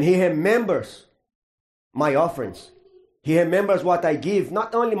 And he remembers my offerings. He remembers what I give,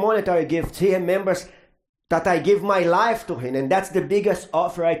 not only monetary gifts, he remembers that I give my life to him, and that's the biggest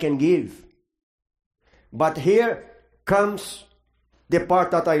offer I can give. But here comes the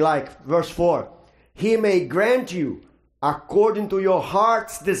part that I like, verse 4. He may grant you according to your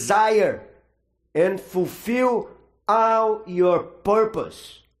heart's desire and fulfill all your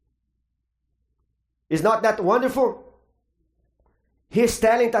purpose. Is not that wonderful? He's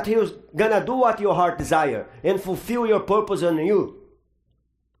telling that he was gonna do what your heart desire and fulfill your purpose in you.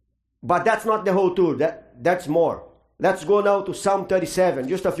 But that's not the whole tour. That's more. Let's go now to Psalm 37,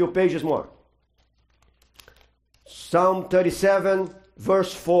 just a few pages more. Psalm 37,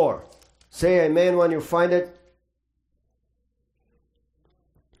 verse 4. Say amen when you find it.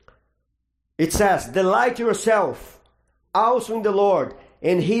 It says, delight yourself also in the Lord,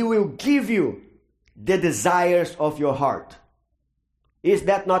 and he will give you the desires of your heart. Is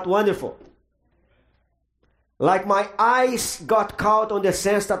that not wonderful? Like my eyes got caught on the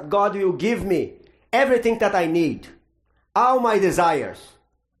sense that God will give me everything that I need, all my desires.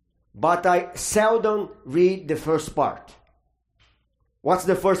 But I seldom read the first part. What's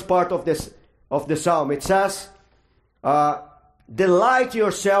the first part of the psalm? It says, delight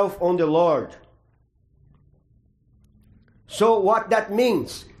yourself on the Lord. So what that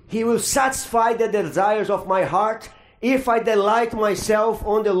means, he will satisfy the desires of my heart if I delight myself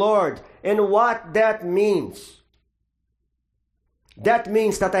on the Lord. And what that means? That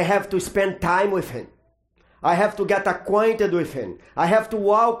means that I have to spend time with him. I have to get acquainted with him. I have to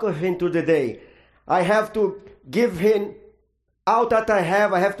walk with him through the day. I have to give him all that I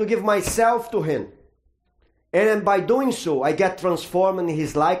have. I have to give myself to him. And by doing so, I get transformed in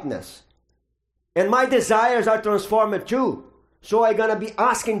his likeness. And my desires are transformed too. So I'm going to be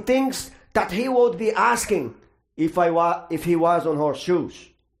asking things that he would be asking if he was on our shoes.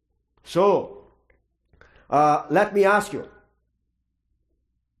 So, let me ask you.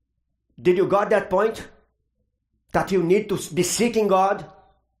 Did you got that point? That you need to be seeking God?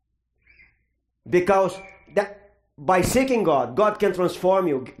 Because by seeking God, God can transform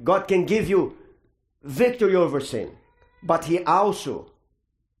you. God can give you victory over sin. But he also,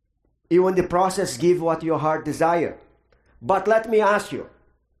 in the process, give what your heart desire. But let me ask you,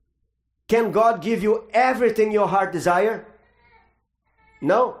 can God give you everything your heart desire?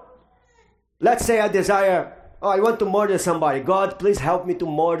 No. Let's say I desire, I want to murder somebody. God, please help me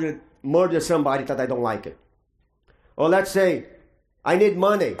to murder somebody that I don't like it. Or let's say, I need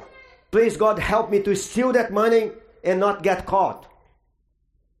money. Please, God, help me to steal that money and not get caught.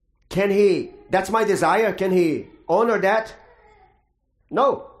 Can he, that's my desire, can he honor that?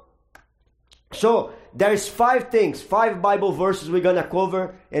 No. So, there's 5 things, 5 Bible verses we're going to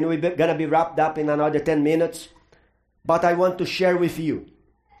cover, and we're going to be wrapped up in another 10 minutes. But I want to share with you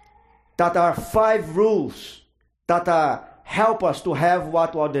that are 5 rules that help us to have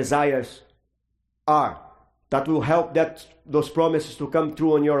what our desires are. That will help those promises to come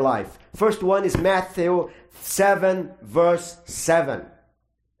true in your life. First one is Matthew 7, verse 7.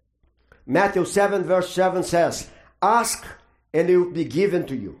 Matthew 7, verse 7 says, ask and it will be given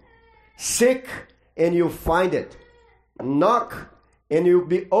to you. Seek and you'll find it. Knock and it will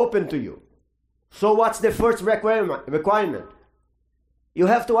be open to you. So what's the first requirement? You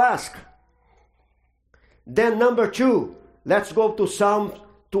have to ask. Then number 2, let's go to Psalm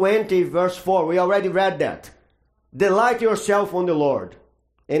 20, verse 4. We already read that. Delight yourself on the Lord,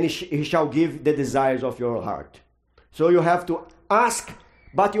 and he shall give the desires of your heart. So you have to ask,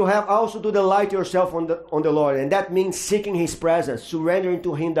 but you have also to delight yourself on the Lord. And that means seeking his presence, surrendering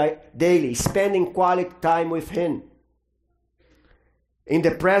to him daily, spending quality time with him in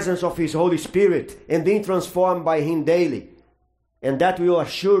the presence of his Holy Spirit, and being transformed by him daily. And that will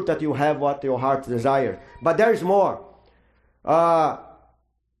assure that you have what your heart desires. But there is more.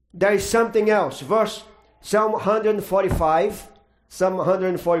 There is something else. Psalm 145,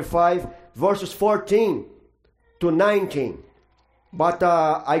 verses 14 to 19. But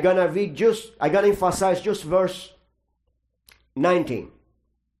I'm gonna emphasize just verse 19.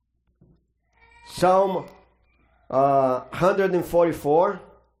 Psalm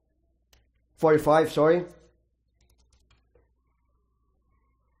 45, sorry.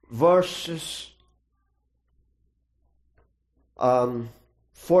 Verses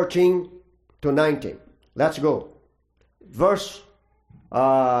 14 to 19. Let's go. The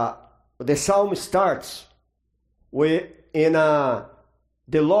psalm starts with the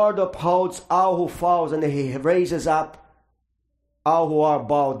Lord upholds all who falls, and he raises up all who are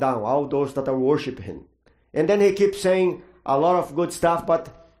bowed down, all those that are worshiping him. And then he keeps saying a lot of good stuff, but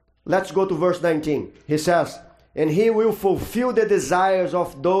let's go to verse 19. He says, and he will fulfill the desires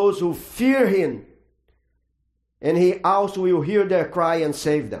of those who fear him, and he also will hear their cry and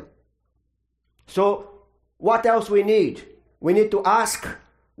save them. So, what else we need? We need to ask,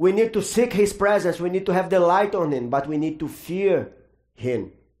 we need to seek his presence, we need to have the light on him, but we need to fear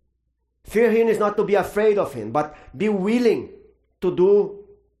him. Fear him is not to be afraid of him, but be willing to do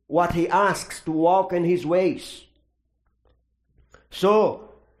what he asks, to walk in his ways. So,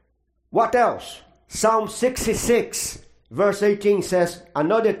 what else? Psalm 66, verse 18 says,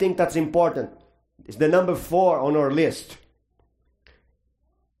 another thing that's important, is the number 4 on our list.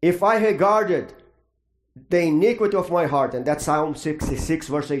 If I regarded the iniquity of my heart, and that's Psalm 66,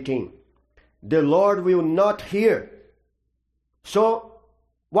 verse 18, the Lord will not hear. So,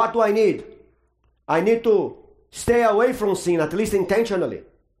 what do I need? I need to stay away from sin, at least intentionally.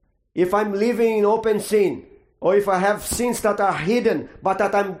 If I'm living in open sin, or if I have sins that are hidden, but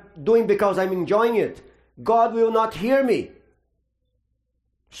that I'm doing because I'm enjoying it, God will not hear me.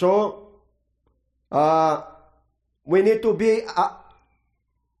 So, we need to be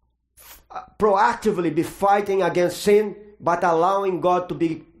proactively be fighting against sin, but allowing God to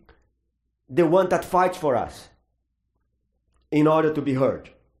be the one that fights for us in order to be heard.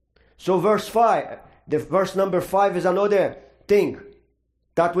 So verse number 5 is another thing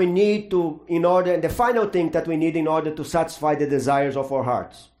that we need to, the final thing that we need in order to satisfy the desires of our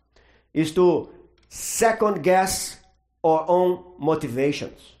hearts, is to second guess our own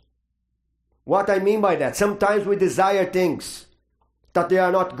motivations. What I mean by that, sometimes we desire things that they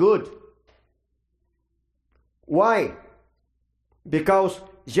are not good. Why? Because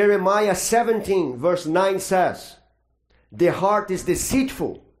Jeremiah 17 verse 9 says, the heart is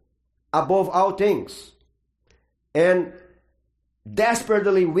deceitful above all things, and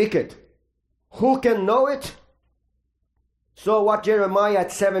desperately wicked. Who can know it? So what Jeremiah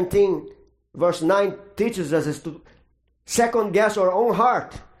 17 verse 9 teaches us is to second guess our own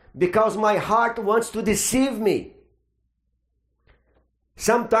heart, because my heart wants to deceive me.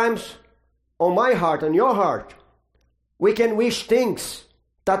 Sometimes on my heart, on your heart, we can wish things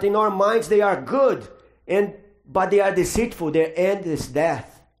that in our minds they are good, but they are deceitful. Their end is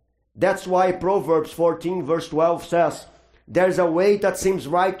death. That's why Proverbs 14 verse 12 says, there's a way that seems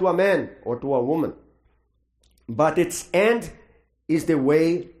right to a man or to a woman, but its end is the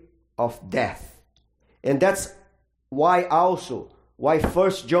way of death. And that's why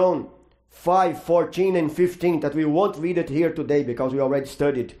 1 John 5, 14 and 15, that we won't read it here today because we already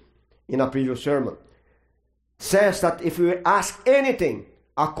studied in a previous sermon, says that if we ask anything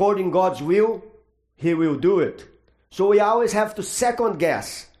according to God's will, he will do it. So we always have to second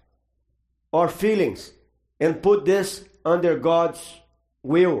guess our feelings and put this under God's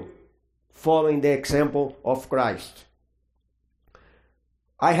will, following the example of Christ.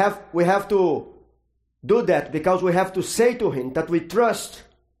 We have to do that because we have to say to him that we trust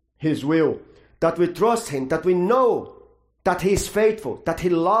his will, that we trust him, that we know that he is faithful, that he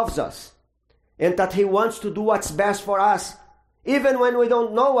loves us, and that he wants to do what's best for us, even when we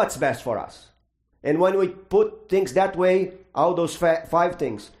don't know what's best for us. And when we put things that way, all those 5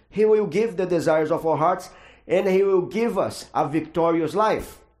 things, he will give the desires of our hearts, and he will give us a victorious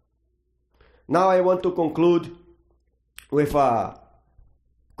life. Now I want to conclude with a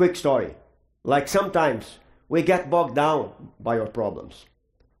quick story. Like sometimes we get bogged down by our problems.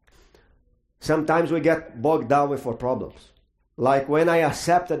 Sometimes we get bogged down with our problems. Like when I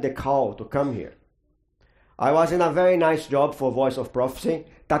accepted the call to come here, I was in a very nice job for Voice of Prophecy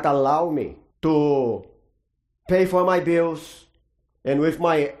that allowed me to pay for my bills, and with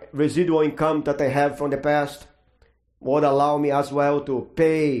my residual income that I have from the past, would allow me as well to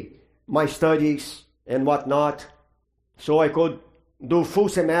pay my studies and whatnot, so I could do full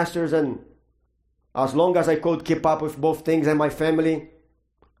semesters, and as long as I could keep up with both things and my family,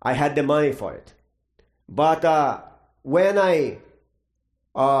 I had the money for it. But when I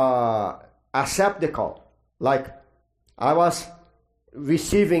accept the call, like I was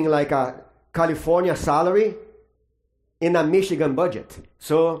receiving like a California salary in a Michigan budget.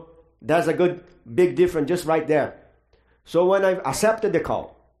 So there's a good big difference just right there. So when I accepted the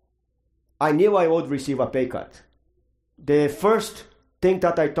call, I knew I would receive a pay cut. The first thing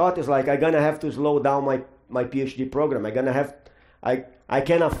that I thought is like, I'm going to have to slow down my PhD program. I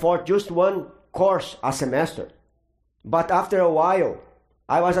can afford just one course a semester. But after a while,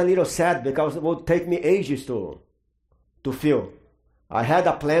 I was a little sad because it would take me ages to fill. I had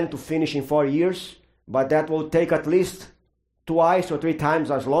a plan to finish in 4 years, but that will take at least twice or 3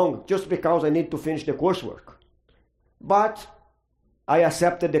 times as long, just because I need to finish the coursework. But I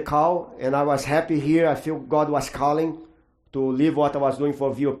accepted the call, and I was happy here. I feel God was calling to leave what I was doing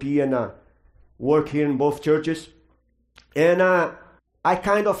for VOP and work here in both churches. And I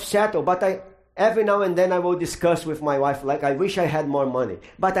kind of settled, but every now and then I will discuss with my wife, like, I wish I had more money.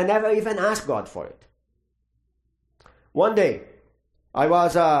 But I never even asked God for it. One day, I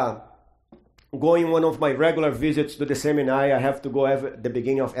was going one of my regular visits to the seminary. I have to go at the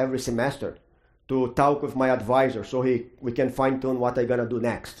beginning of every semester to talk with my advisor so we can fine-tune what I'm going to do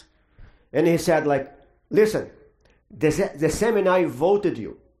next. And he said, like, listen, the seminary voted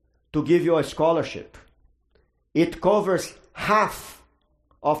you to give you a scholarship. It covers half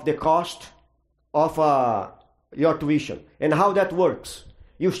of the cost of your tuition. And how that works,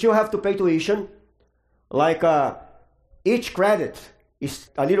 you still have to pay tuition. Like each credit is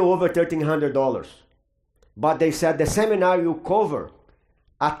a little over $1,300. But they said the seminary will cover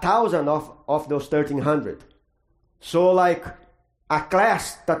 1,000 of those 1,300. So like a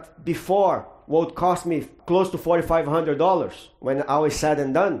class that before would cost me close to $4,500 when all is said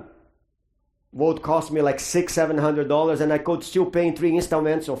and done would cost me like $600-700, and I could still pay in 3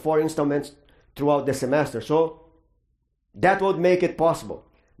 installments or 4 installments throughout the semester. So that would make it possible.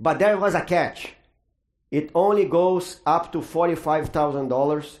 But there was a catch. It only goes up to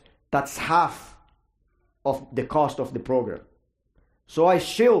 $45,000. That's half of the cost of the program. So I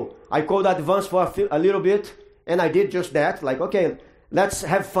could advance for a little bit, and I did just that. Like, okay, let's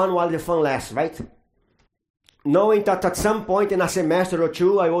have fun while the fun lasts, right? Knowing that at some point in a semester or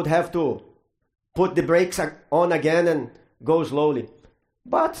 2, I would have to put the brakes on again and go slowly.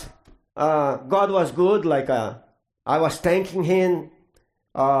 But God was good. Like I was thanking Him.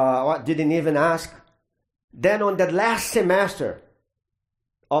 Didn't even ask. Then on the last semester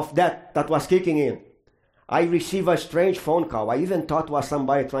of that was kicking in, I received a strange phone call. I even thought it was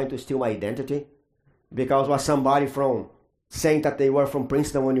somebody trying to steal my identity, because it was somebody saying that they were from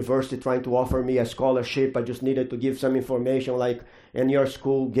Princeton University trying to offer me a scholarship. I just needed to give some information, like, and your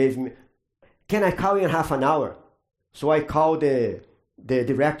school gave me. Can I call you in half an hour? So I called the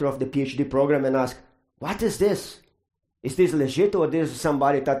director of the PhD program and asked, what is this? Is this legit, or this is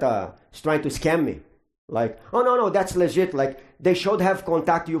somebody that is trying to scam me? Like, oh, no, that's legit. Like, they should have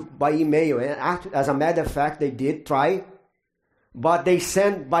contacted you by email. And as a matter of fact, they did try. But they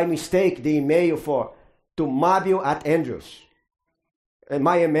sent by mistake the email to Mabio@Andrews. And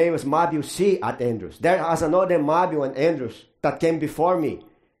my email is MabioC@Andrews. There was another Mabio and Andrews that came before me.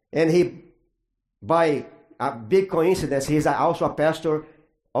 And he, by a big coincidence, he's also a pastor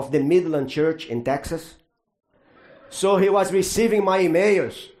of the Midland Church in Texas. So he was receiving my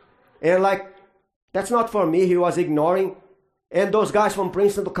emails. And like, that's not for me. He was ignoring. And those guys from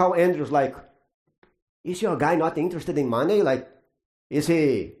Princeton to call Andrews, like, is your guy not interested in money? Like, is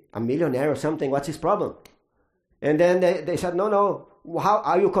he a millionaire or something? What's his problem? And then they said, no. How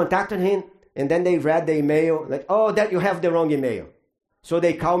are you contacting him? And then they read the email, like, oh, that you have the wrong email. So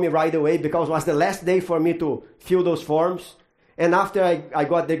they called me right away, because it was the last day for me to fill those forms. And after I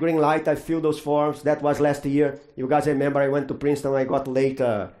got the green light, I filled those forms. That was last year. You guys remember I went to Princeton. I got late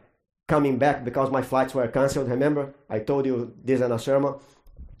coming back because my flights were canceled. Remember? I told you this in a sermon.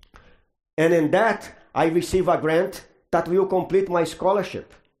 And in that, I received a grant that will complete my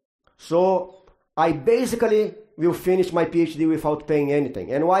scholarship. So I basically will finish my PhD without paying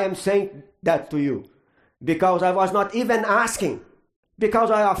anything. And why I'm saying that to you? Because I was not even asking.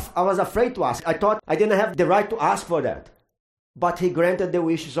 Because I was afraid to ask. I thought I didn't have the right to ask for that. But He granted the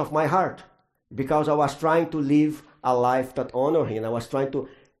wishes of my heart, because I was trying to live a life that honored Him.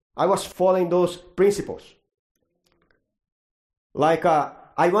 I was following those principles. Like,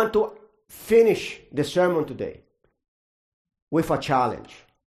 I want to finish the sermon today with a challenge.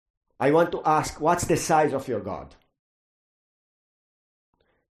 I want to ask, what's the size of your God?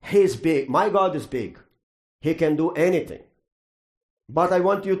 He's big. My God is big. He can do anything. But I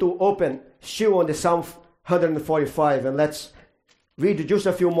want you to open still on the Psalm 145, and let's read just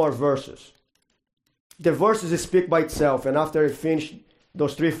a few more verses. The verses speak by itself, and after I finish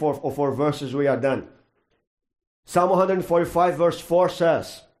those 3 or 4 verses, we are done. Psalm 145 verse 4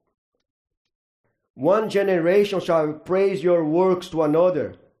 says, one generation shall praise your works to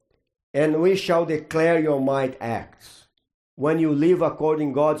another, and we shall declare your might acts. when you live according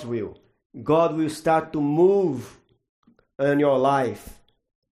to God's will, God will start to move in your life.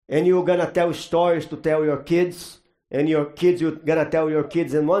 And you're going to tell stories to tell your kids. And your kids, you're going to tell your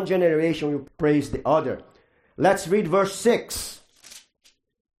kids. And one generation will praise the other. Let's read verse 6.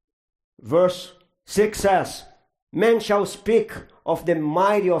 Verse 6 says, men shall speak of the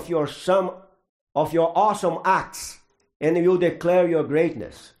mighty of your awesome acts, and will declare your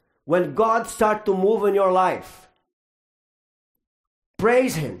greatness. When God starts to move in your life,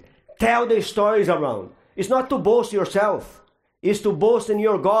 praise Him. Tell the stories around. It's not to boast yourself. It's to boast in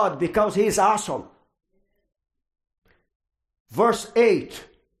your God because He is awesome. Verse 8.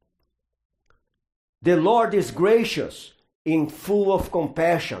 The Lord is gracious and full of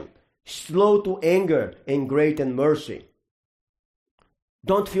compassion, slow to anger and great in mercy.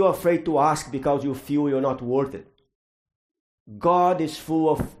 Don't feel afraid to ask because you feel you're not worth it. God is full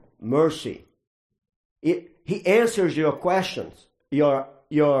of mercy. He answers your questions,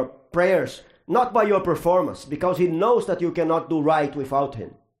 your prayers, not by your performance, because He knows that you cannot do right without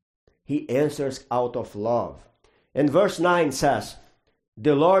Him. He answers out of love. And verse 9 says,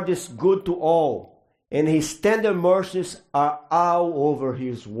 the Lord is good to all, and His tender mercies are all over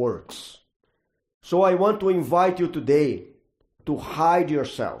His works. So I want to invite you today to hide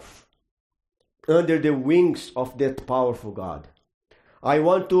yourself under the wings of that powerful God. I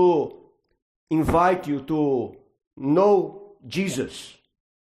want to invite you to know Jesus,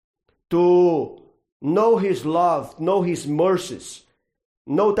 to know His love, know His mercies,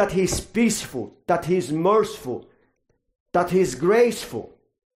 know that He's peaceful, that He's merciful, that He's graceful,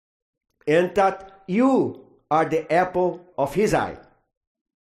 and that you are the apple of His eye.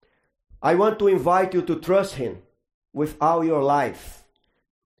 I want to invite you to trust Him with all your life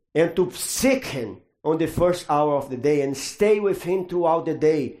and to seek Him on the first hour of the day and stay with Him throughout the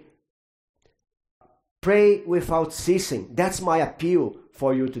day. Pray without ceasing. That's my appeal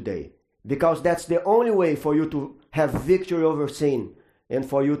for you today, because that's the only way for you to have victory over sin and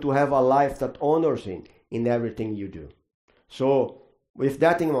for you to have a life that honors Him in everything you do. So with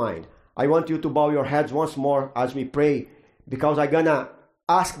that in mind, I want you to bow your heads once more as we pray, because I'm going to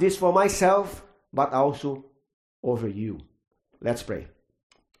ask this for myself, but also over you. Let's pray.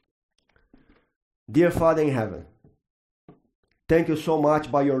 Dear Father in heaven, thank you so much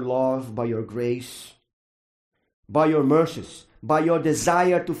by your love, by your grace, by your mercies, by your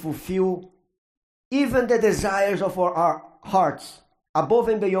desire to fulfill even the desires of our hearts, above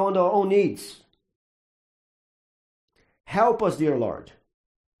and beyond our own needs. Help us, dear Lord,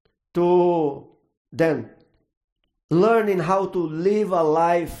 to then learning how to live a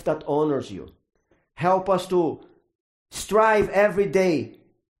life that honors you. Help us to strive every day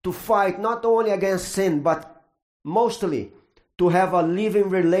to fight not only against sin, but mostly to have a living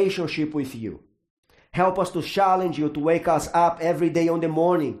relationship with you. Help us to challenge you to wake us up every day on the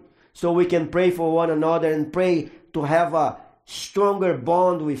morning so we can pray for one another and pray to have a stronger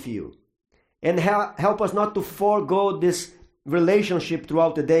bond with you. And help us not to forego this relationship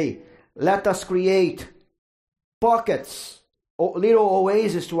throughout the day. Let us create pockets, little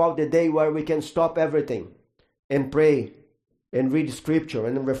oases throughout the day where we can stop everything and pray and read scripture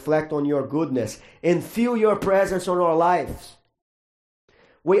and reflect on your goodness and feel your presence on our lives.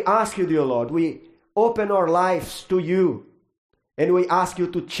 We ask you, dear Lord, we open our lives to you and we ask you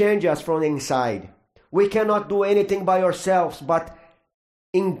to change us from inside. We cannot do anything by ourselves, but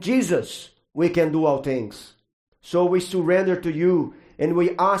in Jesus we can do all things. So we surrender to you and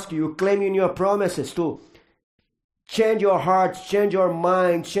we ask you, claiming your promises, to change your hearts, change your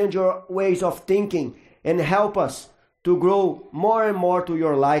mind, change your ways of thinking, and help us to grow more and more to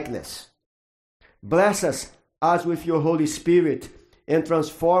your likeness. Bless us as with your Holy Spirit and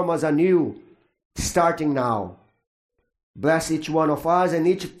transform us anew, starting now. Bless each one of us and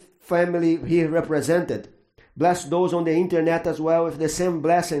each family here represented. Bless those on the internet as well with the same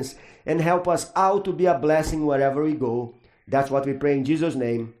blessings, and help us all to be a blessing wherever we go. That's what we pray in Jesus'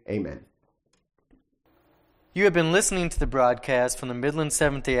 name. Amen. You have been listening to the broadcast from the Midland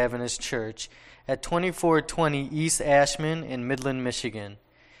Seventh-day Adventist Church at 2420 East Ashman in Midland, Michigan.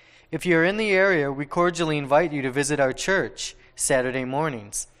 If you are in the area, we cordially invite you to visit our church Saturday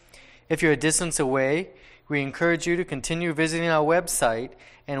mornings. If you're a distance away, we encourage you to continue visiting our website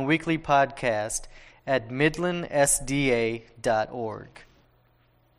and weekly podcast at midlandsda.org.